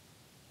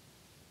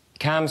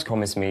 CAMS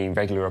promised me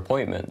regular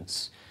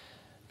appointments,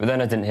 but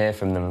then I didn't hear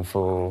from them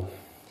for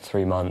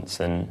 3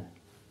 months, and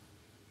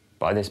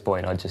by this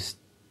point I'd just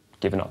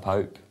given up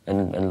hope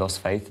and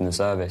lost faith in the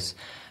service.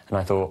 And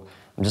I thought,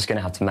 I'm just going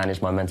to have to manage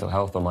my mental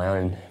health on my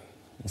own,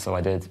 and so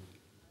I did.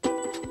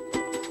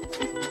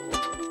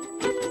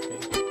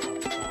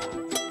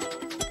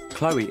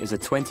 Chloe is a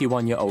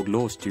 21-year-old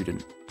law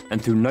student,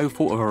 and through no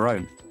fault of her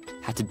own,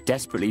 had to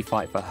desperately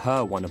fight for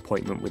her one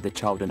appointment with the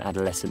Child and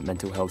Adolescent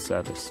Mental Health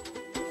Service.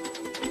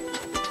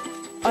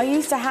 I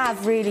used to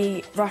have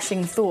really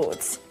rushing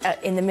thoughts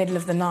in the middle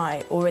of the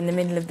night or in the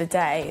middle of the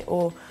day,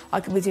 or I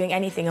could be doing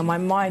anything and my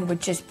mind would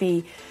just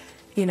be,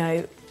 you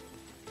know,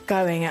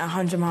 going at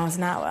 100 miles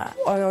an hour.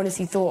 I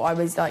honestly thought I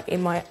was like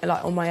on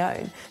my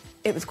own.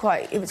 It was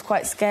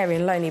quite scary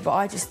and lonely, but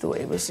I just thought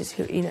it was just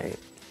who, you know,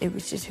 it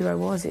was just who I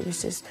was. It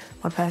was just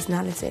my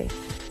personality.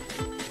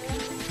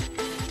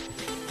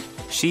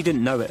 She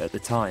didn't know it at the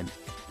time,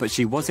 but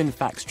she was in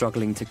fact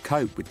struggling to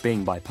cope with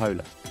being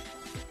bipolar.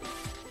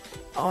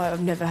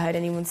 I've never heard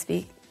anyone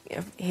speak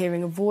of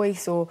hearing a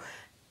voice or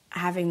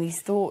having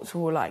these thoughts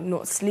or like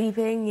not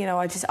sleeping. You know,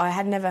 I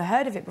had never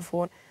heard of it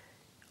before.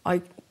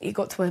 It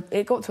got to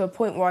a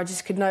point where I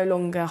just could no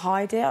longer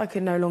hide it. I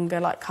could no longer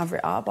like cover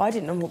it up. I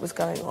didn't know what was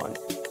going on.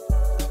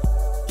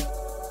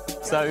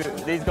 So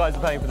these guys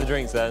are paying for the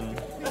drinks then?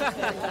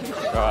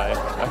 Right,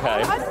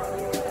 okay.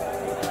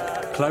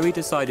 Chloe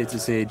decided to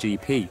see a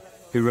GP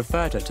who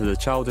referred her to the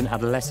Child and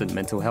Adolescent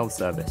Mental Health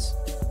Service.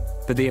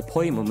 But the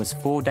appointment was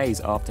 4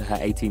 days after her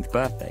 18th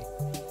birthday,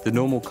 the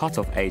normal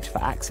cut-off age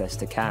for access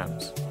to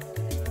CAMS.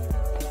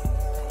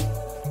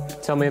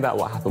 Tell me about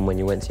what happened when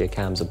you went to your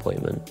CAMS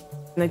appointment.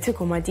 And they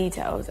took all my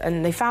details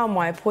and they found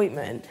my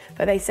appointment,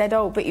 but they said,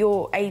 oh, but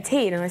you're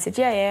 18. And I said,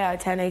 yeah, I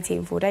turned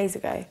 18 4 days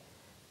ago.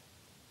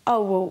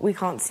 Oh, well, we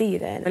can't see you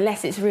then.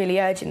 Unless it's really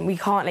urgent, we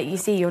can't let you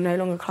see. You're no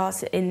longer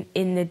classed in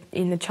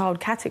the child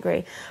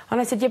category.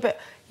 And I said, yeah, but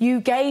you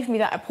gave me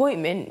that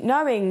appointment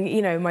knowing,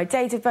 you know, my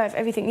date of birth,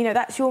 everything. You know,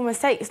 that's your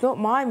mistake. It's not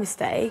my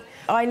mistake.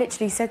 I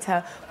literally said to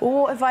her, well,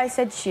 what if I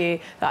said to you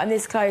that I'm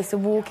this close to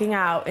walking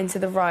out into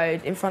the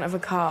road in front of a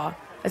car?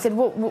 I said,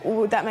 what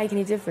would that make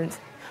any difference?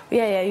 Well,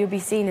 yeah, you'll be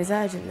seen as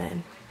urgent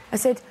then. I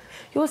said,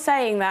 you're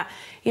saying that,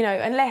 you know,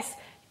 unless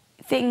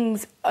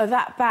things are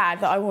that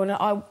bad that I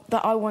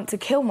want to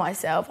kill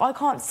myself, I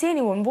can't see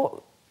anyone.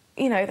 What,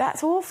 you know,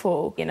 that's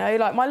awful. You know,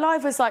 like my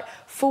life was like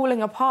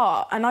falling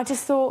apart, and I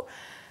just thought,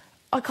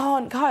 I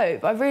can't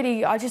cope.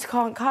 I just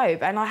can't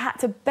cope, and I had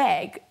to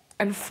beg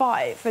and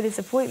fight for this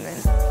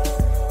appointment.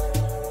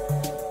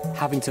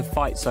 Having to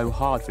fight so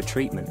hard for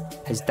treatment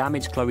has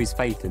damaged Chloe's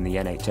faith in the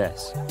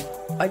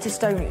NHS. I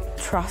just don't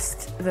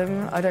trust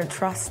them. I don't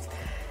trust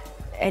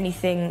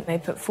anything they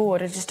put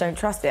forward. I just don't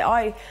trust it.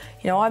 I'm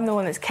the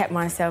one that's kept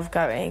myself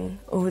going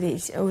all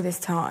this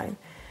time,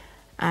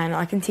 and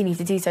I continue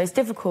to do so. It's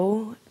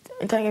difficult.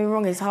 Don't get me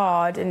wrong. It's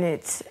hard, and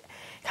it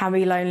can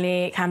be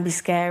lonely. It can be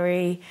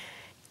scary.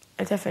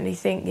 I definitely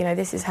think, you know,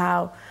 this is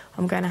how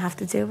I'm going to have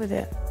to deal with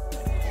it.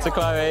 To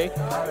Chloe.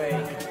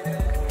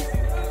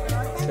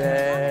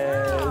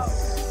 Cheers.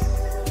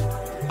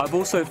 I've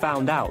also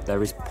found out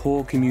there is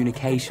poor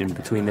communication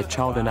between the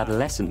Child and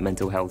Adolescent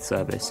Mental Health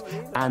Service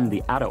and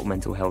the Adult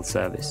Mental Health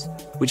Service,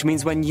 which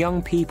means when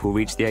young people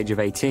reach the age of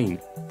 18,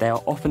 they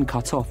are often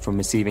cut off from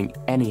receiving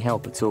any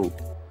help at all.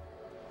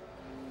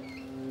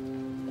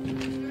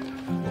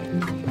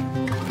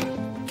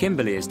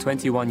 Kimberly is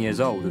 21 years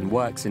old and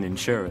works in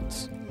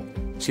insurance.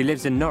 She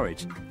lives in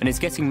Norwich and is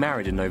getting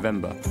married in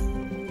November.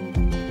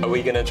 Are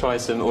we going to try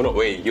some, or not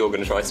we, you're going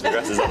to try some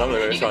dresses on, I'm not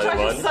going to try them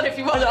on. If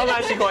you want. I'm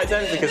actually quite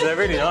tempted because they're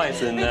really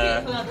nice and...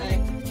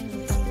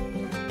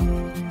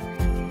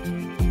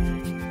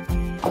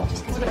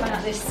 What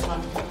about this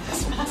one?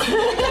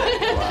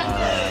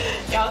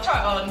 Yeah, I'll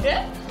try it on.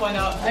 Yeah? Why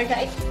not?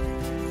 Okay.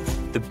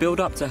 The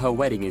build-up to her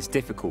wedding is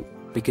difficult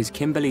because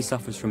Kimberly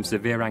suffers from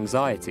severe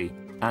anxiety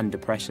and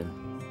depression.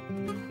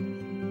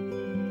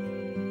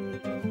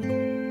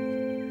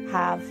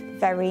 Have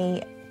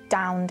very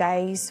down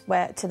days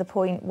to the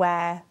point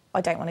where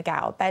I don't want to get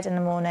out of bed in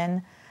the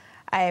morning.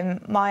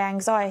 My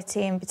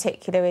anxiety in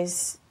particular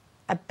is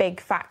a big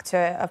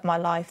factor of my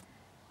life.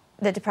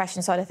 the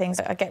depression side of things,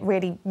 I get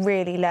really,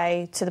 really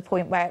low to the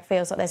point where it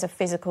feels like there's a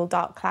physical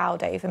dark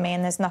cloud over me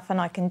and there's nothing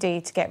I can do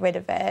to get rid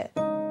of it.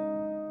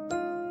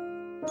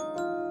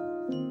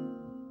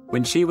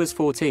 When she was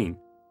 14,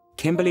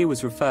 Kimberly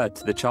was referred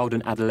to the Child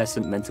and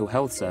Adolescent Mental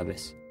Health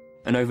Service,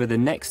 and over the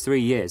next 3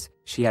 years,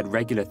 she had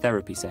regular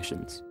therapy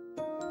sessions.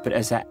 But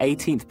as her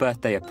 18th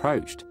birthday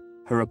approached,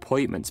 her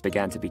appointments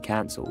began to be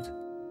cancelled.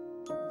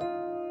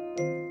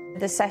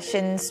 The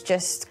sessions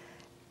just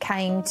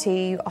came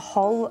to a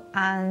halt,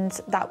 and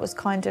that was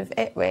kind of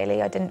it,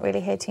 really. I didn't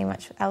really hear too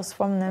much else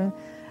from them,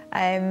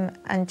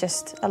 and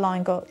just a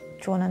line got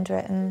drawn under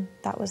it, and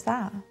that was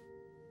that.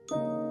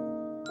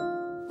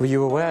 Were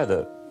you aware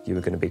that you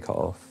were going to be cut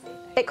off?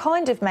 It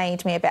kind of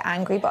made me a bit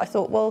angry, but I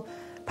thought, well,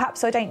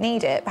 perhaps I don't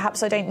need it.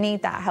 Perhaps I don't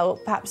need that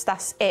help. Perhaps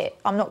that's it.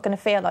 I'm not going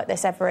to feel like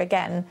this ever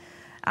again.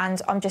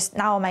 And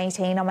now I'm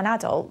 18, I'm an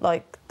adult.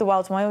 Like, the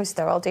world's my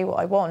oyster, I'll do what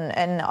I want.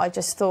 And I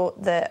just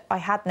thought that I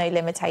had no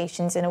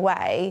limitations in a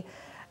way.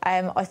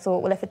 I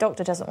thought, well, if a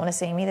doctor doesn't want to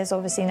see me, there's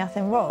obviously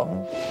nothing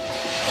wrong.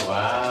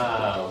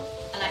 Wow.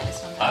 I like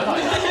this one. I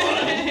like that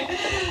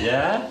one.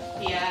 Yeah?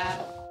 Yeah.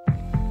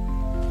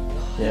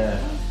 Yeah.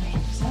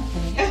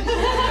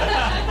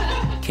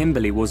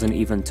 Kimberly wasn't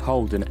even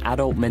told an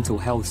adult mental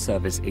health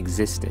service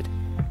existed.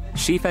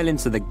 She fell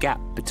into the gap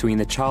between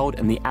the child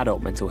and the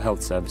adult mental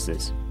health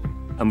services.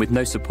 And with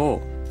no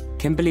support,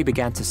 Kimberly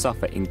began to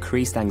suffer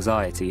increased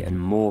anxiety and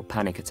more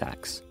panic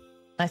attacks.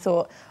 I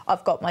thought,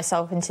 I've got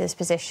myself into this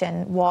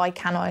position, why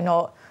can I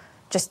not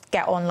just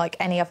get on like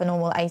any other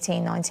normal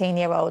 18,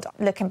 19-year-old?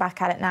 Looking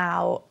back at it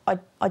now,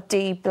 I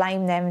do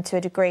blame them to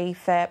a degree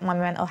for my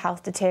mental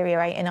health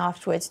deteriorating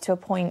afterwards to a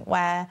point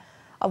where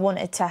I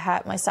wanted to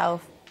hurt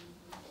myself.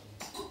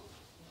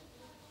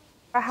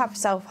 I have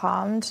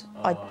self-harmed.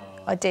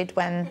 I did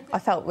when I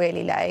felt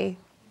really low,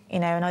 you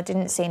know, and I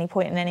didn't see any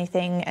point in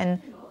anything,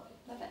 and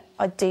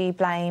I do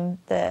blame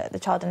the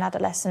Child and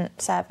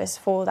Adolescent Service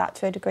for that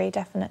to a degree,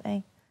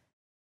 definitely.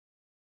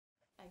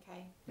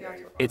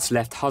 It's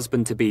left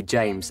husband-to-be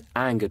James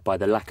angered by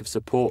the lack of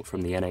support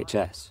from the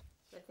NHS.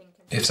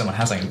 If someone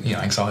has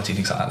anxiety,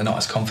 things like that, they're not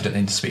as confident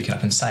in speaking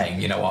up and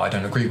saying, you know what, I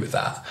don't agree with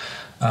that.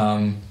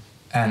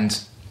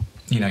 And,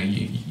 you know,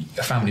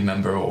 a family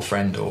member or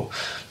friend or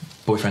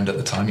boyfriend at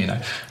the time, you know,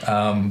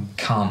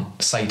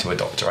 can't say to a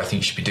doctor, I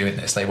think you should be doing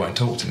this. They won't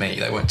talk to me.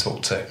 They won't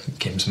talk to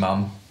Kim's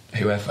mum,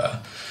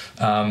 whoever.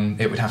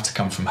 It would have to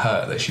come from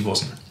her that she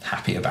wasn't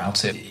happy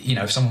about it. You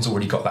know, if someone's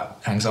already got that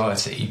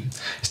anxiety,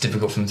 it's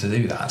difficult for them to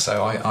do that.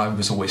 So I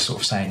was always sort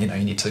of saying, you know,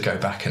 you need to go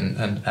back and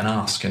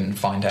ask and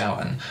find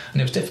out. And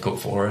it was difficult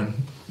for her, and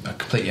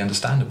completely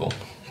understandable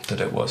that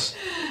it was.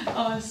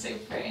 Oh, it's so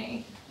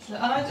pretty. And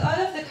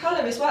I love the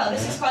colour as well.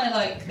 This is kind of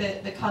like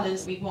the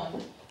colours we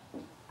want.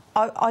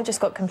 I just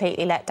got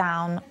completely let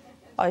down.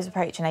 I was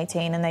approaching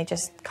 18 and they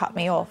just cut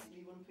me off.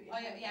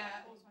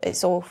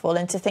 It's awful,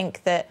 and to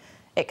think that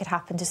it could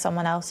happen to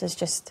someone else is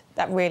just,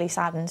 that really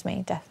saddens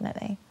me,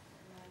 definitely.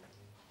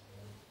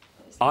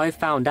 I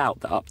found out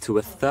that up to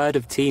a third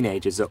of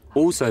teenagers are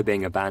also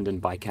being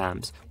abandoned by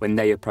CAMHS when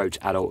they approach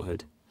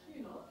adulthood.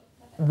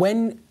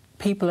 When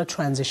people are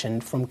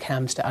transitioned from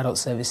CAMHS to adult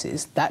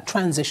services, that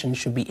transition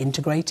should be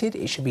integrated,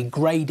 it should be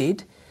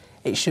graded,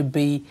 it should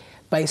be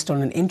based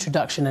on an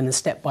introduction and a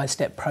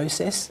step-by-step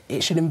process.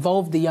 It should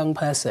involve the young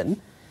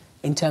person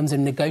in terms of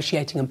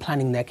negotiating and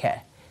planning their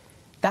care.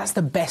 That's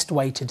the best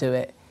way to do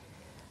it.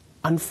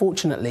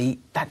 Unfortunately,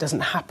 that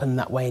doesn't happen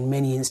that way in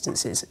many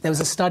instances. There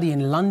was a study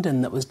in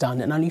London that was done,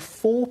 and only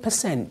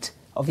 4%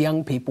 of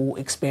young people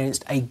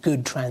experienced a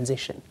good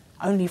transition.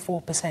 Only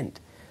 4%.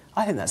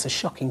 I think that's a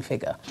shocking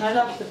figure. I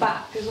love the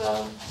back as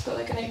well. It's got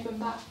like an open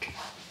back.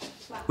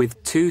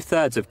 With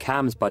 2/3 of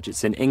CAMHS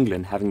budgets in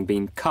England having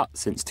been cut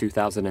since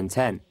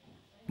 2010,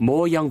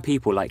 more young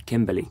people like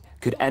Kimberly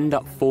could end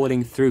up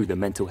falling through the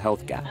mental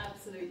health gap.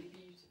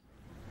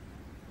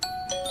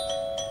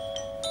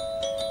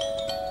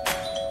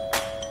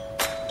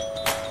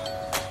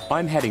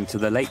 I'm heading to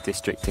the Lake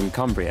District in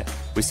Cumbria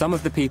with some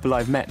of the people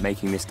I've met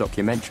making this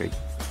documentary,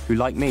 who,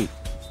 like me,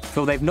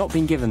 feel they've not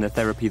been given the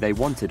therapy they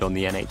wanted on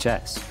the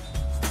NHS.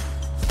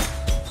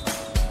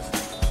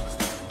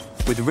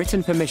 With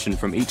written permission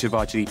from each of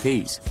our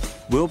GPs,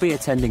 we'll be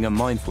attending a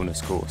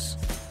mindfulness course,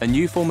 a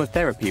new form of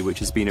therapy which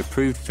has been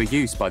approved for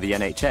use by the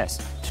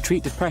NHS to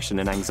treat depression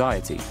and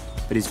anxiety,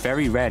 but is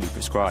very rarely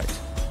prescribed.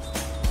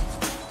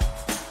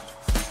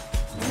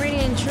 I'm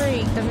really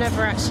intrigued. I've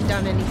never actually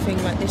done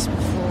anything like this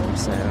before,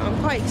 so I'm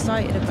quite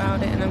excited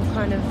about it, and I'm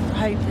kind of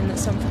hoping that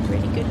something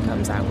really good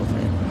comes out of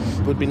it.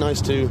 It would be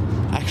nice to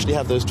actually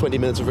have those 20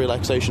 minutes of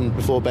relaxation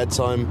before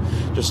bedtime,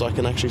 just so I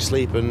can actually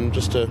sleep and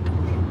just to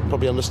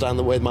probably understand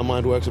the way my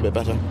mind works a bit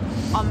better.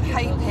 I'm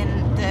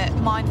hoping that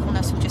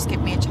mindfulness will just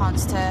give me a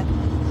chance to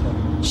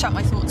shut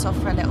my thoughts off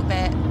for a little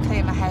bit,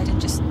 clear my head, and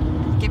just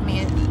give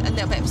me a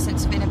little bit of a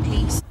sense of inner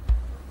peace.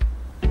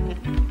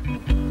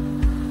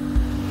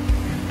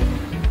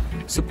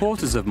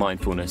 Supporters of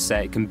mindfulness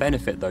say it can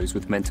benefit those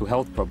with mental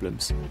health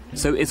problems,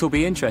 so it'll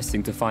be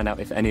interesting to find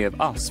out if any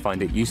of us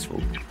find it useful.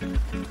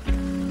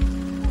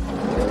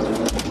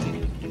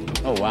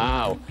 Oh,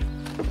 wow.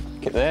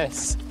 Look at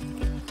this.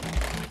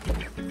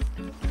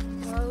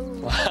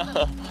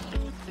 Wow.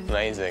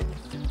 Amazing.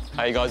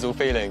 How are you guys all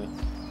feeling?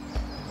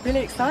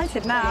 Really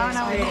excited now,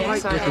 aren't we?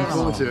 Looking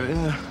forward to it,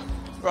 yeah.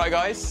 Right,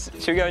 guys,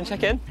 should we go and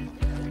check in?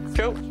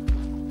 Cool.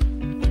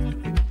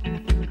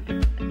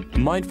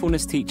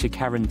 Mindfulness teacher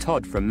Karen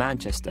Todd from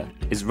Manchester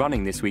is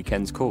running this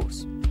weekend's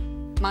course.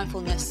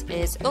 Mindfulness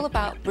is all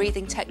about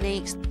breathing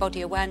techniques,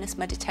 body awareness,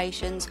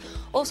 meditations,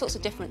 all sorts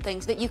of different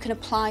things that you can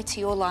apply to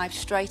your life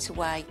straight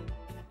away.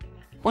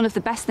 One of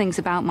the best things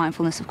about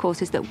mindfulness, of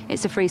course, is that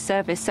it's a free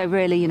service. So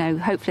really, you know,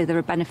 hopefully there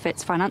are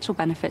benefits, financial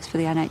benefits for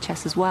the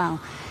NHS as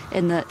well,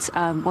 in that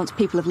once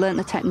people have learnt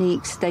the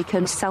techniques, they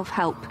can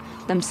self-help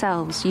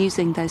themselves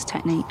using those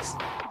techniques.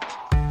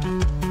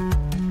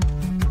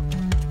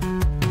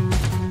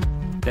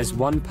 There's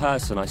one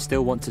person I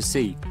still want to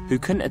see who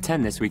couldn't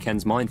attend this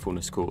weekend's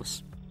mindfulness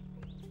course.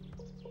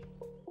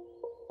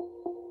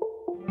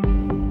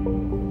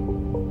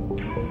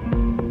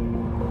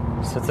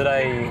 So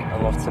today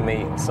I'm off to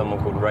meet someone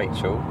called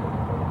Rachel.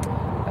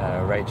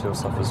 Rachel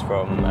suffers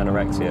from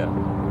anorexia,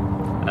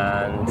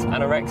 and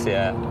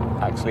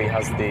anorexia actually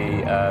has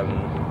the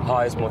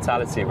highest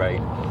mortality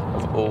rate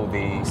of all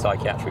the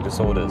psychiatric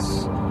disorders.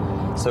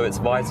 So it's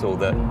vital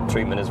that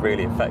treatment is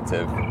really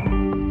effective.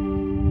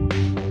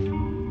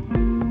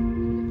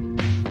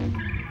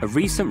 A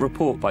recent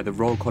report by the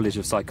Royal College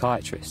of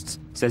Psychiatrists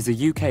says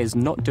the UK is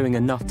not doing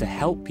enough to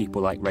help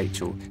people like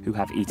Rachel who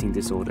have eating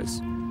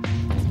disorders.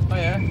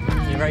 Hiya,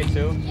 you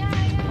Rachel? Yeah.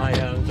 Hi,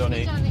 I'm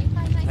Jonny. Jonny.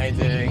 How you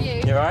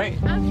doing? You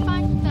alright? I'm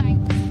fine,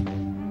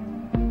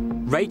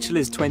 thanks. Rachel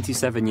is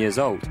 27 years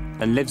old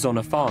and lives on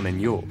a farm in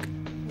York.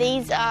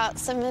 These are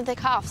some of the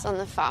calves on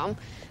the farm,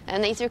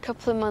 and these are a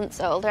couple of months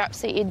old. They're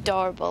absolutely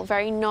adorable,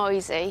 very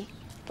noisy,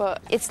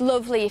 but it's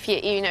lovely if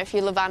if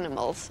you love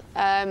animals.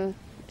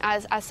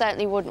 I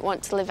certainly wouldn't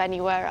want to live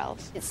anywhere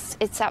else.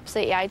 It's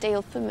absolutely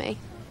ideal for me,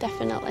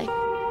 definitely.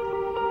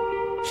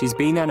 She's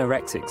been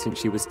anorexic since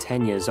she was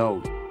 10 years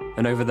old,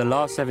 and over the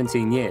last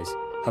 17 years,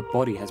 her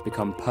body has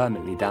become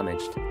permanently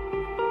damaged.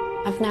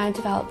 I've now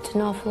developed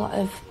an awful lot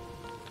of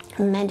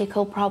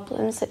medical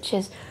problems, such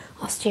as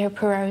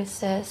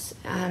osteoporosis,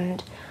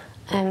 and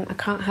I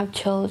can't have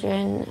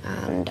children,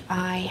 and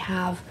I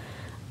have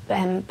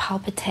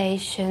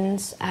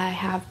palpitations, I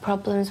have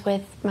problems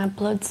with my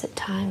bloods at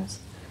times,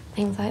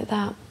 things like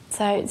that.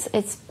 So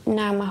it's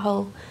now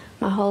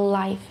my whole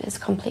life is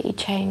completely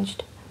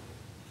changed.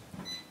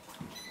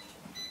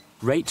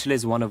 Rachel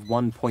is one of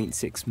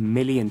 1.6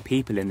 million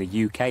people in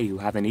the UK who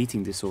have an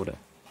eating disorder,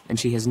 and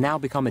she has now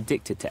become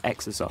addicted to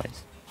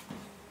exercise.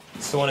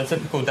 So on a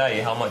typical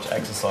day, how much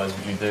exercise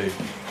would you do?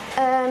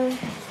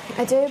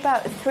 I do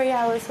about 3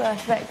 hours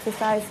worth of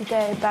exercise a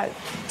day, about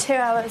 2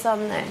 hours on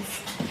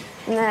this,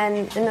 and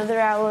then another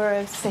hour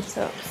of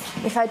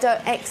sit-ups. If I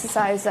don't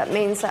exercise, that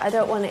means that I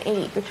don't want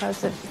to eat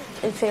because it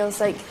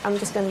feels like I'm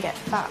just going to get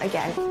fat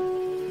again.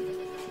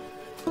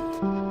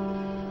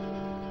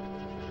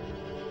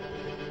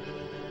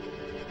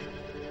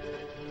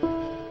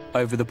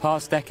 Over the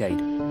past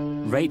decade,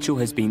 Rachel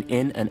has been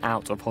in and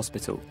out of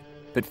hospital,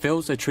 but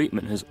feels her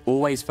treatment has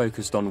always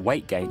focused on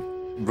weight gain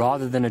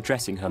rather than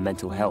addressing her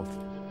mental health.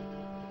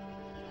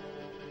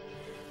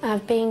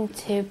 I've been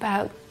to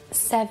about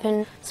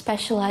 7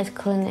 specialised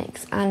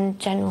clinics and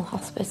general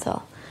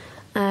hospital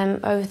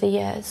over the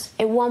years.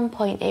 At one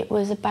point it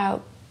was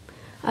about,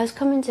 I was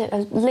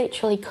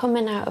literally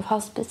coming out of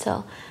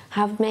hospital,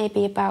 have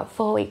maybe about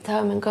 4 weeks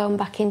home and going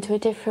back into a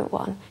different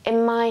one.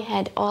 In my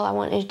head, all I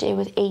wanted to do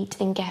was eat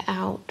and get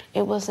out.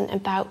 It wasn't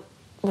about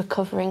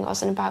recovering, it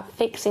wasn't about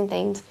fixing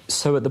things.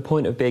 So at the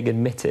point of being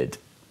admitted,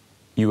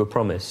 you were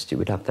promised you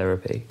would have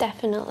therapy?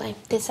 Definitely.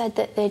 They said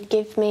that they'd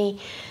give me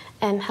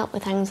help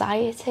with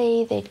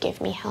anxiety, they'd give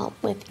me help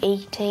with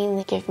eating,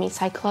 they'd give me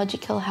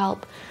psychological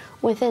help.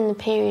 Within the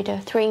period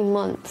of 3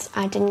 months,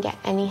 I didn't get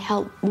any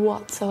help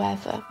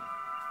whatsoever.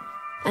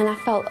 And I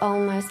felt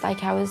almost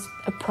like I was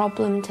a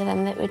problem to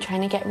them, that were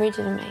trying to get rid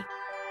of me.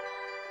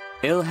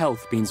 Ill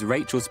health means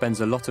Rachel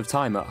spends a lot of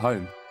time at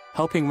home,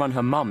 helping run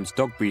her mum's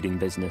dog breeding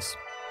business.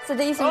 So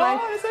these are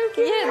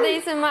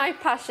these are my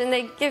passion.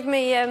 They give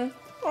me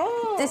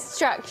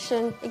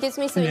distraction. It gives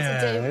me something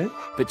to do.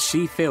 But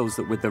she feels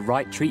that with the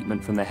right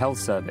treatment from the health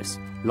service,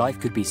 life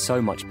could be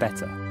so much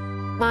better.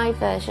 My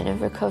version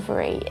of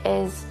recovery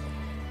is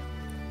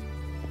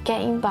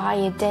getting by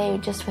a day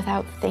just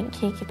without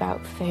thinking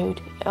about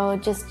food, or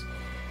just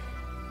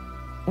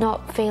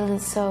not feeling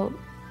so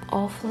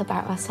awful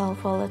about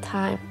myself all the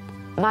time.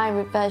 My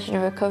version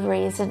of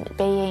recovery isn't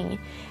being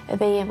a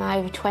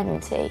BMI of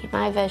 20.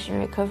 My version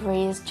of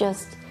recovery is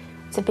just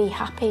to be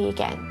happy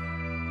again.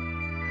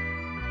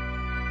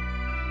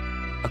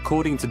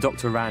 According to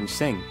Dr. Ranj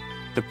Singh,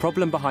 the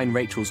problem behind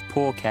Rachel's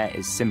poor care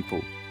is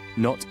simple: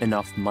 not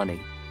enough money.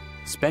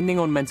 Spending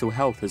on mental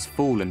health has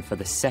fallen for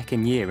the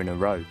 2nd year in a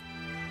row.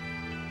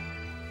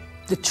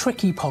 The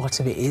tricky part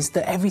of it is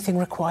that everything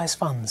requires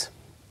funds.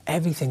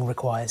 Everything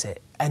requires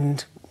it.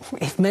 And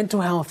if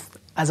mental health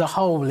as a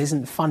whole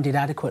isn't funded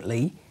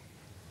adequately,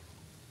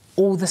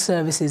 all the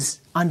services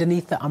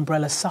underneath that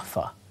umbrella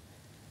suffer.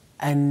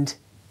 And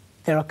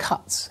there are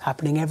cuts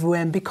happening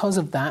everywhere, and because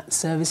of that,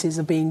 services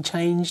are being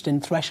changed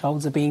and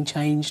thresholds are being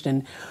changed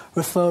and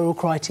referral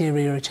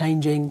criteria are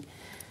changing.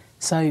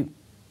 So,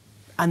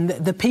 and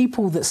the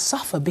people that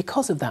suffer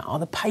because of that are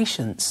the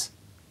patients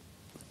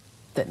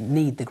that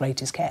need the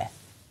greatest care.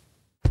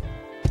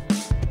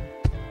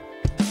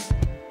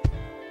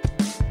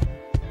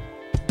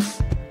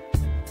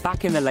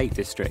 Back in the Lake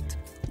District,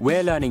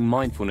 we're learning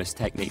mindfulness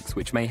techniques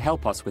which may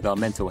help us with our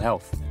mental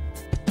health.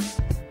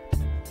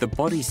 The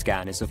body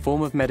scan is a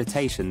form of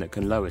meditation that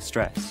can lower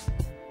stress.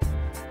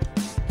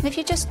 And if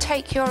you just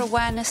take your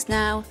awareness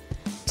now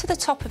to the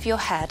top of your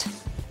head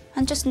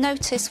and just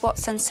notice what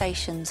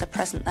sensations are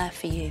present there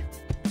for you.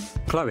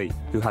 Chloe,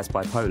 who has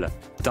bipolar,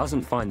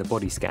 doesn't find the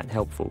body scan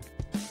helpful.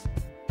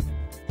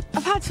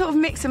 I've had sort of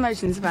mixed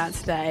emotions about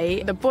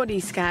today. The body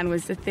scan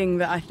was the thing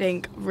that I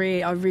think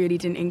I really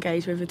didn't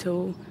engage with at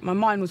all. My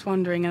mind was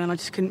wandering and then I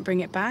just couldn't bring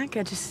it back.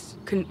 I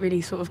just couldn't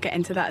really sort of get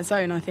into that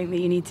zone I think that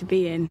you need to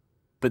be in.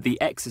 But the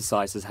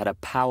exercise has had a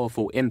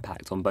powerful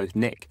impact on both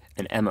Nick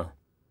and Emma.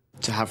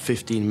 To have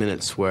 15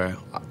 minutes where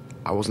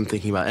I wasn't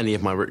thinking about any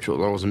of my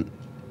rituals, I wasn't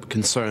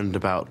concerned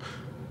about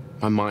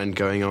my mind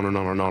going on and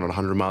on and on at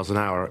 100 miles an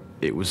hour,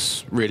 it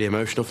was really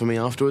emotional for me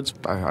afterwards.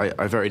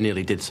 I very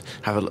nearly did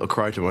have a little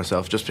cry to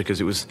myself just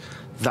because it was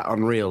that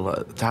unreal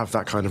to have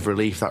that kind of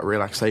relief, that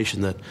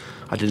relaxation that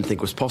I didn't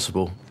think was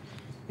possible.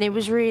 It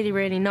was really,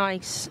 really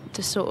nice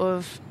to sort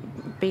of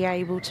be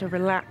able to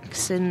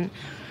relax and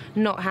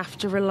not have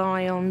to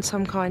rely on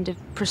some kind of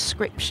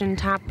prescription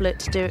tablet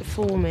to do it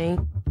for me.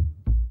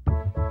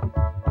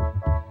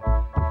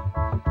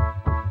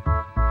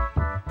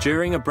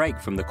 During a break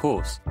from the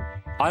course,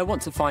 I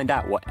want to find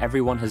out what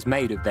everyone has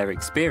made of their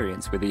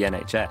experience with the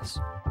NHS.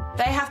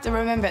 They have to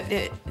remember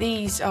that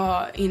these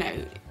are,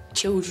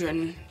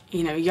 children,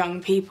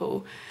 young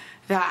people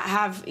that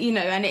have,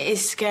 and it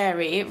is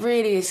scary. It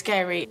really is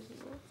scary.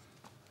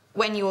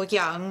 When you're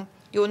young,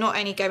 you're not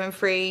only going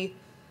through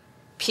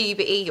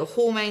puberty, your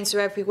hormones are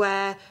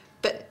everywhere,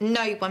 but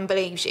no one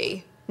believes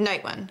you. No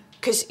one.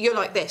 Because you're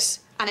like this,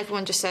 and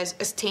everyone just says,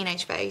 as a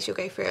teenage phase, you'll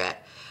go through it.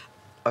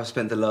 I've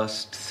spent the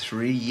last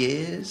 3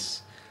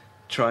 years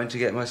trying to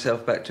get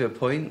myself back to a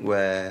point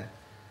where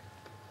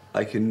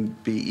I can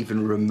be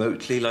even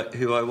remotely like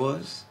who I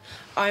was.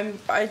 I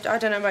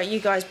don't know about you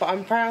guys, but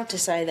I'm proud to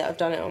say that I've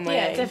done it on my own.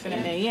 Yeah,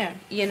 definitely, yeah.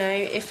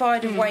 If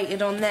I'd have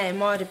waited on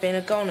them, I'd have been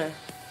a goner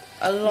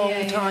a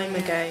long time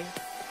ago.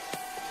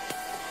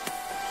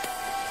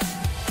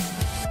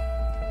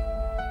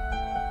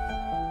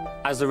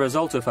 As a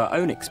result of her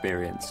own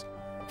experience,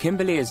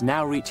 Kimberly is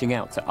now reaching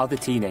out to other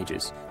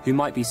teenagers who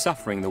might be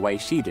suffering the way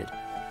she did.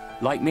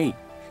 Like me,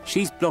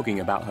 she's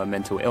blogging about her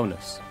mental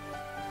illness.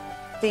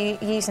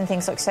 Using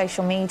things like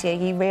social media,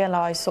 you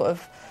realise sort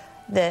of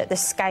the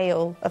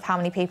scale of how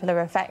many people are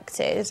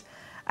affected,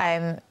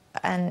 and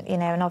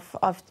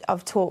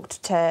I've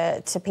talked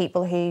to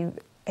people who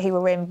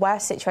were in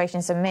worse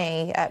situations than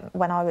me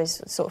when I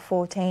was sort of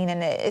 14,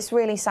 and it's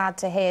really sad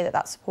to hear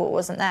that support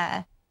wasn't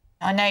there.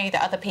 I know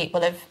that other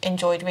people have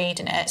enjoyed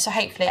reading it, so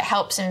hopefully it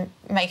helps in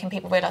making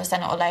people realise they're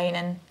not alone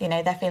and,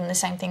 they're feeling the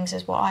same things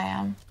as what I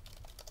am.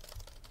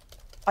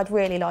 I'd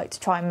really like to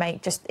try and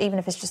make even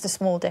if it's just a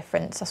small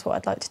difference, that's what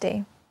I'd like to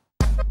do.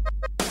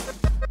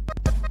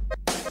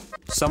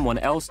 Someone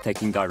else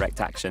taking direct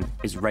action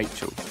is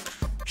Rachel.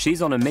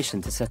 She's on a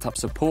mission to set up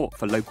support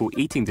for local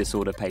eating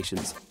disorder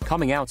patients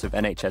coming out of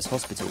NHS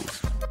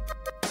hospitals.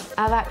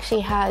 I've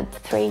actually had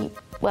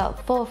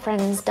 4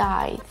 friends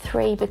die,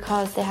 3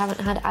 because they haven't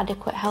had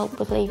adequate help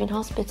with leaving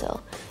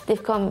hospital.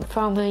 They've come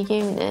from a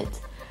unit,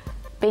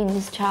 been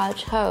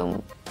discharged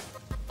home,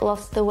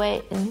 lost the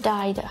weight and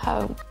died at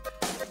home.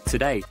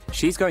 Today,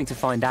 she's going to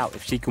find out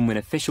if she can win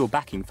official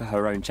backing for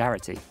her own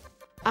charity.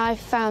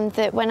 I've found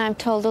that when I've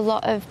told a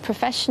lot of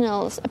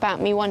professionals about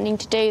me wanting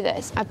to do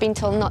this, I've been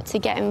told not to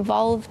get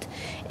involved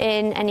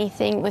in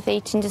anything with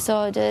eating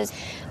disorders,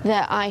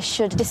 that I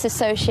should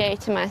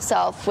disassociate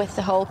myself with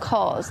the whole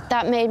cause.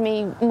 That made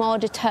me more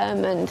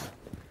determined.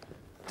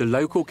 The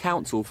local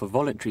Council for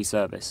Voluntary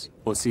Service,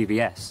 or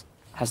CVS,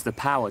 has the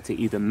power to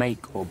either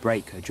make or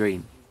break her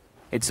dream.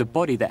 It's a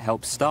body that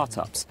helps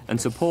startups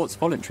and supports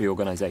voluntary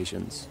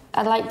organisations.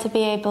 I'd like to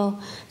be able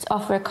to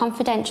offer a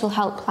confidential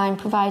helpline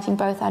providing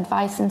both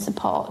advice and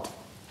support.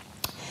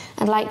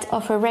 I'd like to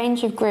offer a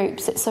range of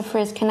groups that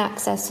sufferers can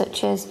access,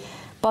 such as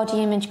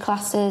body image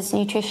classes,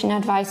 nutrition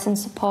advice and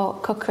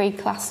support, cookery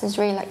classes,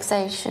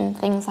 relaxation,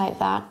 things like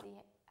that.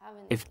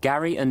 If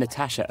Gary and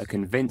Natasha are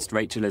convinced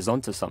Rachel is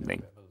onto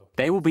something,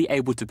 they will be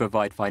able to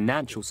provide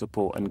financial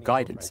support and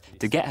guidance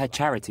to get her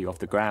charity off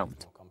the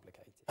ground.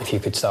 If you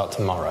could start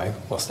tomorrow,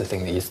 what's the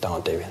thing that you'd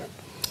start doing?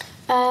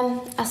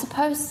 I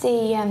suppose the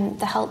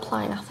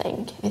helpline, I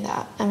think, with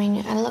that. I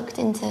mean, I looked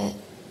into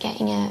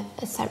getting a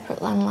separate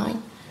landline.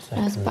 It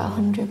was about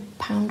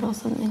 £100 or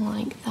something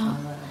like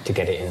that. To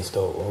get it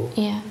installed?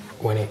 Yeah.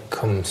 When it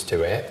comes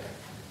to it,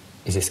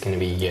 Is this going to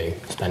be you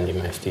spending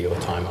most of your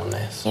time on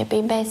this? It'd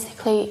be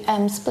basically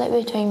split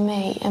between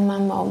me and my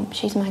mum.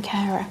 She's my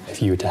carer.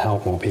 If you were to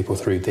help more people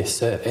through this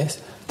service,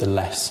 the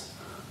less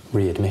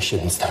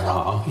readmissions there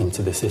are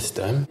into the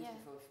system.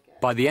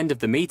 By the end of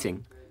the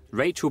meeting,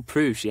 Rachel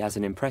proves she has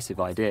an impressive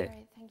idea.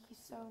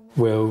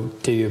 We'll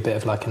do a bit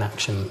of like an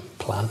action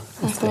plan.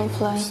 That's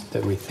lovely.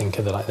 That we think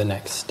are the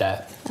next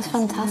step. That's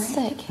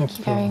fantastic. Thank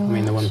you very much. I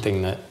mean, the one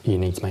thing that you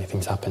need to make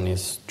things happen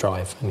is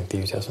drive and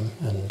enthusiasm,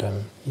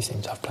 and you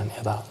seem to have plenty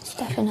of that. So.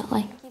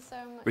 Definitely.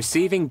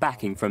 Receiving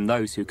backing from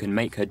those who can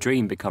make her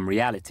dream become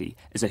reality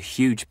is a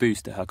huge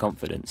boost to her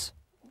confidence.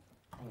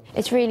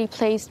 It's really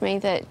pleased me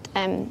that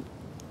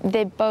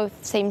they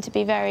both seem to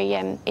be very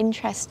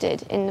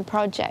interested in the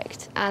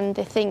project, and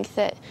they think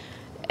that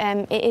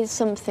it is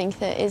something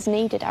that is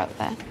needed out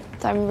there.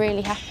 So I'm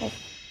really happy.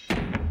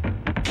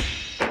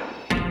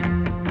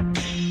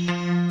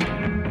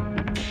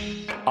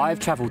 I've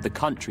travelled the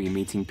country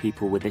meeting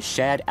people with a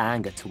shared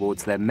anger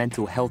towards their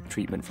mental health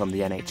treatment from the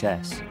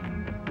NHS.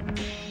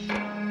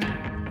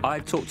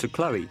 I've talked to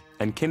Chloe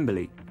and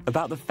Kimberly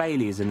about the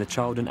failures in the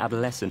child and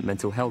adolescent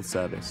mental health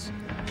service.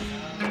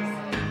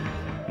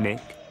 Nick,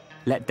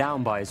 let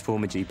down by his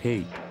former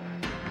GP.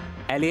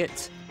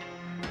 Elliot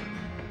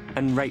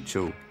and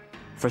Rachel,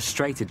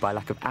 frustrated by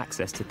lack of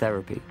access to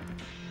therapy.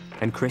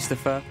 And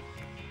Christopher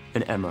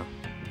and Emma,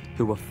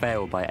 who were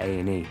failed by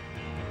A&E.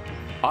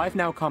 I've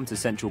now come to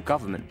central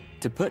government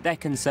to put their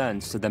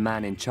concerns to the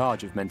man in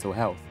charge of mental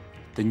health,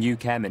 the new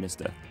care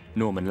minister,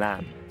 Norman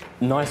Lamb.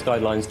 NICE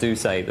guidelines do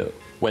say that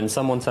when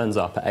someone turns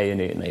up at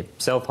A&E and they've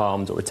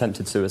self-harmed or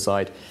attempted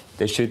suicide,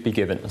 they should be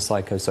given a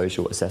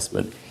psychosocial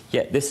assessment.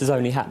 Yet this is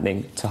only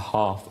happening to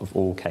half of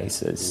all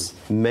cases.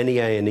 Many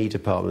A&E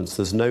departments,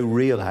 there's no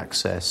real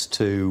access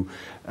to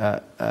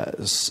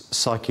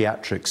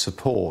psychiatric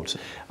support.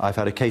 I've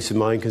had a case in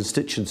my own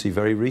constituency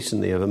very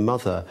recently of a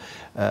mother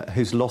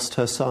who's lost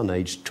her son,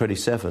 aged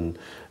 27,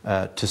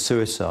 to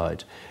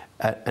suicide.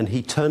 And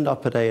he turned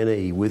up at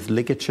A&E with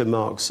ligature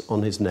marks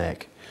on his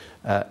neck,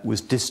 was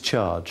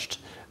discharged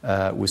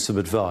with some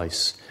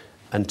advice,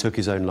 and took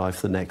his own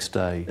life the next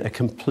day. A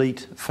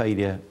complete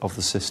failure of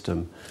the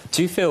system.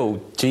 Do you feel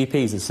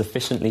GPs are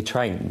sufficiently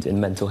trained in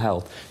mental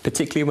health,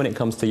 particularly when it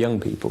comes to young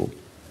people?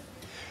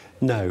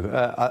 No,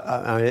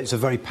 I mean, it's a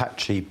very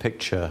patchy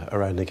picture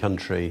around the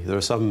country. There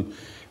are some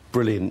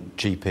brilliant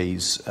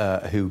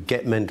GPs who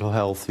get mental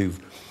health,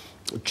 who've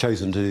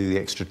chosen to do the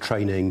extra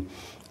training,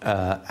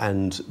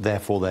 and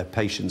therefore their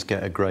patients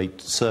get a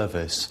great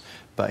service.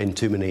 But in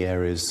too many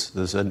areas,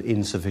 there's an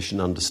insufficient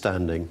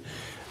understanding.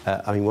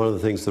 I mean, one of the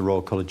things the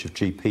Royal College of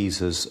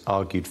GPs has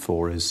argued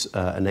for is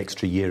an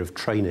extra year of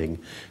training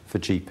for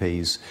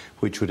GPs,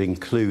 which would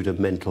include a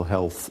mental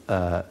health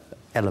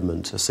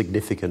element, a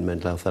significant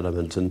mental health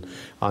element, and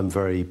I'm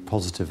very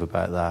positive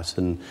about that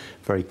and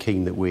very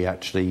keen that we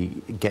actually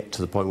get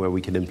to the point where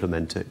we can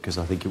implement it, because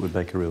I think it would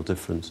make a real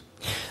difference.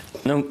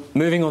 Now,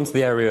 moving on to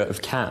the area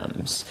of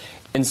CAMHS,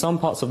 in some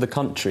parts of the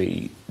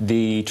country,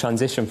 the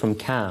transition from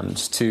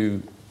CAMHS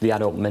to the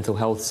adult mental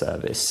health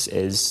service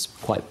is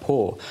quite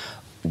poor.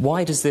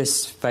 Why does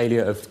this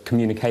failure of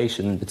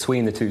communication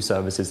between the two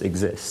services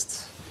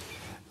exist?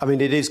 I mean,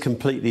 it is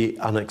completely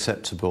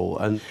unacceptable,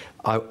 and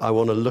I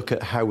want to look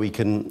at how we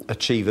can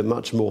achieve a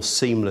much more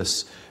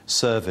seamless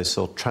service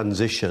or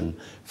transition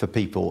for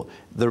people.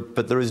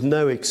 But there is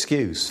no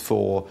excuse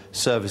for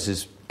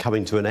services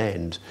coming to an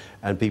end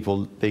and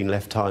people being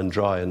left high and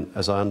dry, and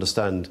as I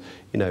understand,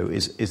 you know,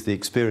 is the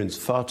experience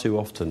far too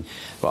often.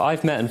 Well,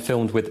 I've met and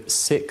filmed with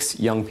 6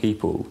 young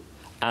people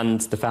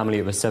and the family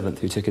of a 7th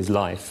who took his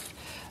life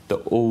that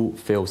all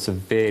feel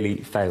severely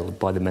failed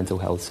by the mental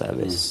health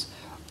service.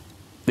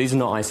 These are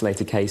not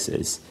isolated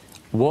cases.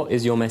 What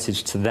is your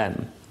message to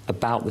them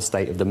about the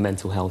state of the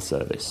mental health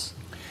service?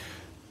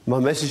 My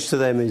message to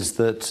them is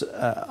that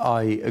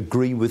I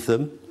agree with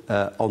them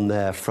on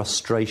their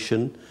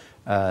frustration,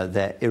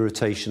 their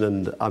irritation,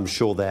 and I'm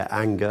sure their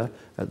anger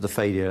at the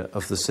failure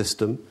of the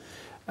system.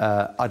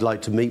 I'd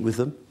like to meet with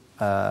them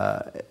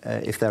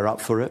if they're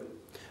up for it,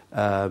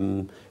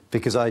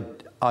 because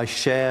I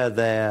share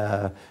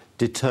their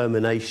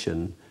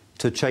determination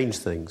to change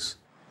things.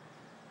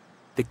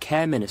 The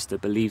Care Minister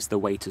believes the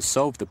way to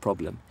solve the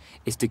problem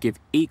is to give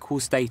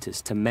equal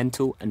status to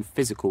mental and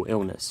physical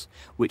illness,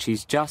 which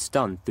he's just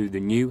done through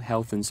the new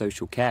Health and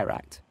Social Care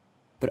Act.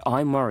 But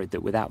I'm worried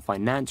that without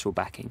financial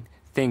backing,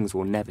 things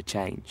will never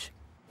change.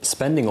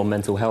 Spending on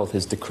mental health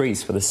has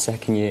decreased for the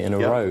 2nd year in a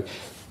row,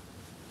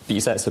 but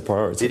you say it's a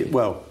priority.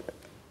 Well,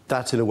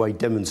 that in a way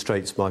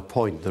demonstrates my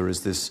point. There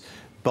is this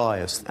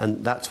bias,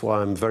 and that's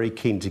why I'm very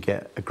keen to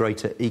get a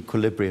greater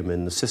equilibrium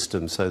in the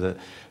system so that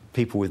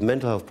people with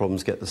mental health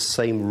problems get the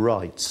same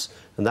rights,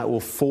 and that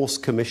will force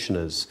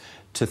commissioners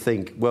to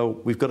think, well,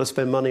 we've got to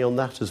spend money on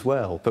that as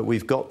well, but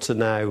we've got to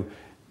now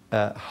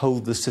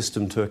hold the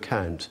system to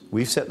account.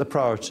 We've set the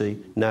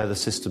priority, now the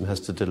system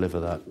has to deliver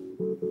that.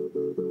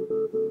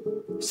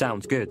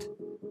 Sounds good,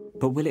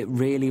 but will it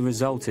really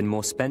result in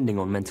more spending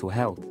on mental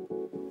health?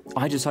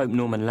 I just hope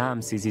Norman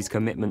Lamb sees his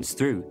commitments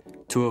through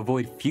to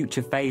avoid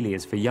future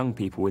failures for young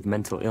people with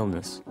mental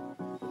illness.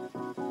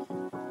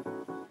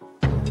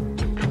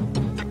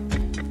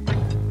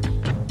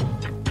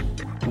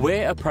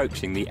 We're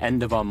approaching the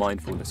end of our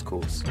mindfulness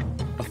course,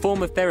 a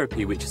form of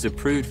therapy which is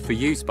approved for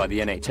use by the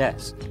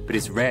NHS, but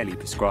is rarely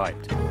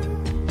prescribed.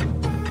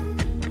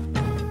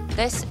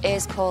 This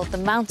is called the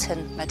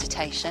mountain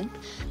meditation.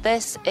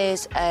 This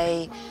is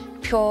a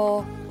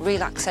pure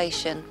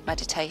relaxation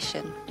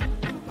meditation.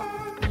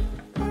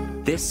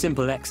 This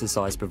simple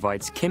exercise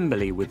provides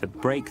Kimberly with a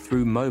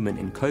breakthrough moment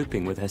in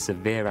coping with her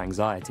severe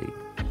anxiety.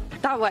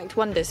 That worked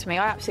wonders for me.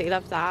 I absolutely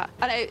loved that.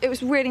 And it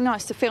was really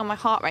nice to feel my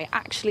heart rate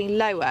actually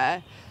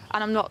lower,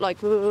 and I'm not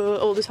like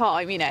all the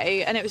time, you know,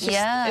 and it was just,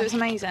 it was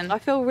amazing. I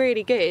feel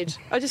really good.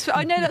 I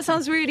know that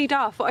sounds really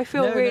daft, but I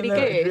feel really good.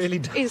 It really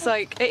does. It's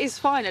like, it is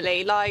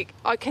finally, like,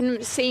 I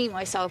can see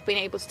myself being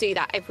able to do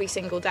that every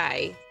single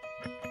day.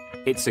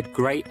 It's a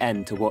great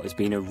end to what has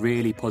been a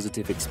really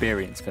positive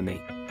experience for me.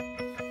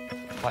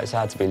 Quite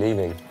sad to be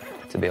leaving,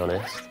 to be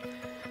honest.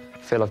 I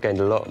feel I've gained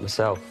a lot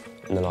myself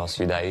in the last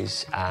few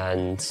days,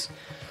 and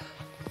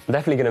I'm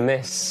definitely going to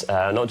miss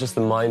not just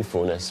the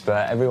mindfulness,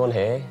 but everyone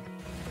here.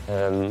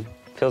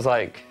 Feels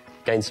like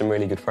gained some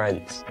really good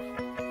friends.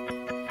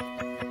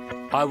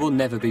 I will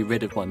never be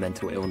rid of my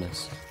mental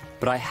illness,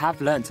 but I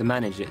have learnt to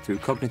manage it through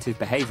cognitive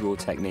behavioural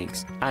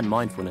techniques and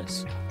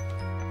mindfulness.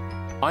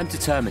 I'm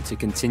determined to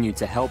continue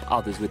to help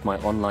others with my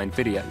online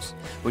videos,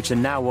 which are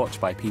now watched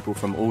by people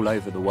from all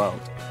over the world.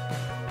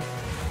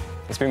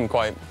 It's been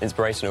quite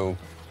inspirational,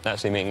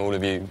 actually meeting all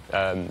of you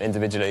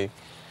individually, and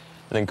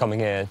then coming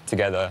here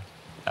together.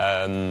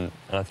 And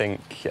I think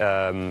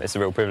it's a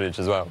real privilege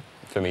as well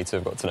for me to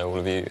have got to know all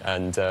of you,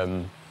 and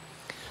I'm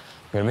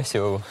going to miss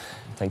you all.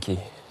 Thank you.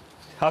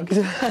 Hugs.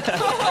 Group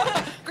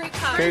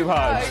hugs. Group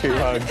hugs. Group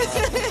hugs.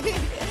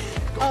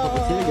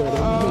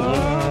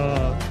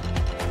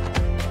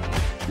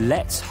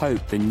 Let's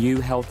hope the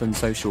new Health and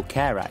Social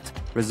Care Act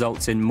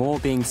results in more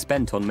being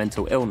spent on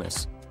mental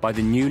illness by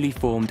the newly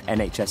formed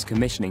NHS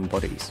commissioning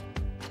bodies.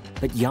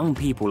 But young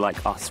people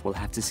like us will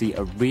have to see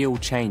a real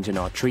change in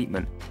our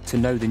treatment to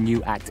know the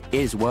new act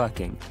is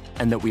working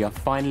and that we are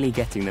finally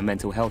getting the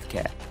mental health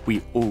care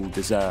we all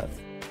deserve.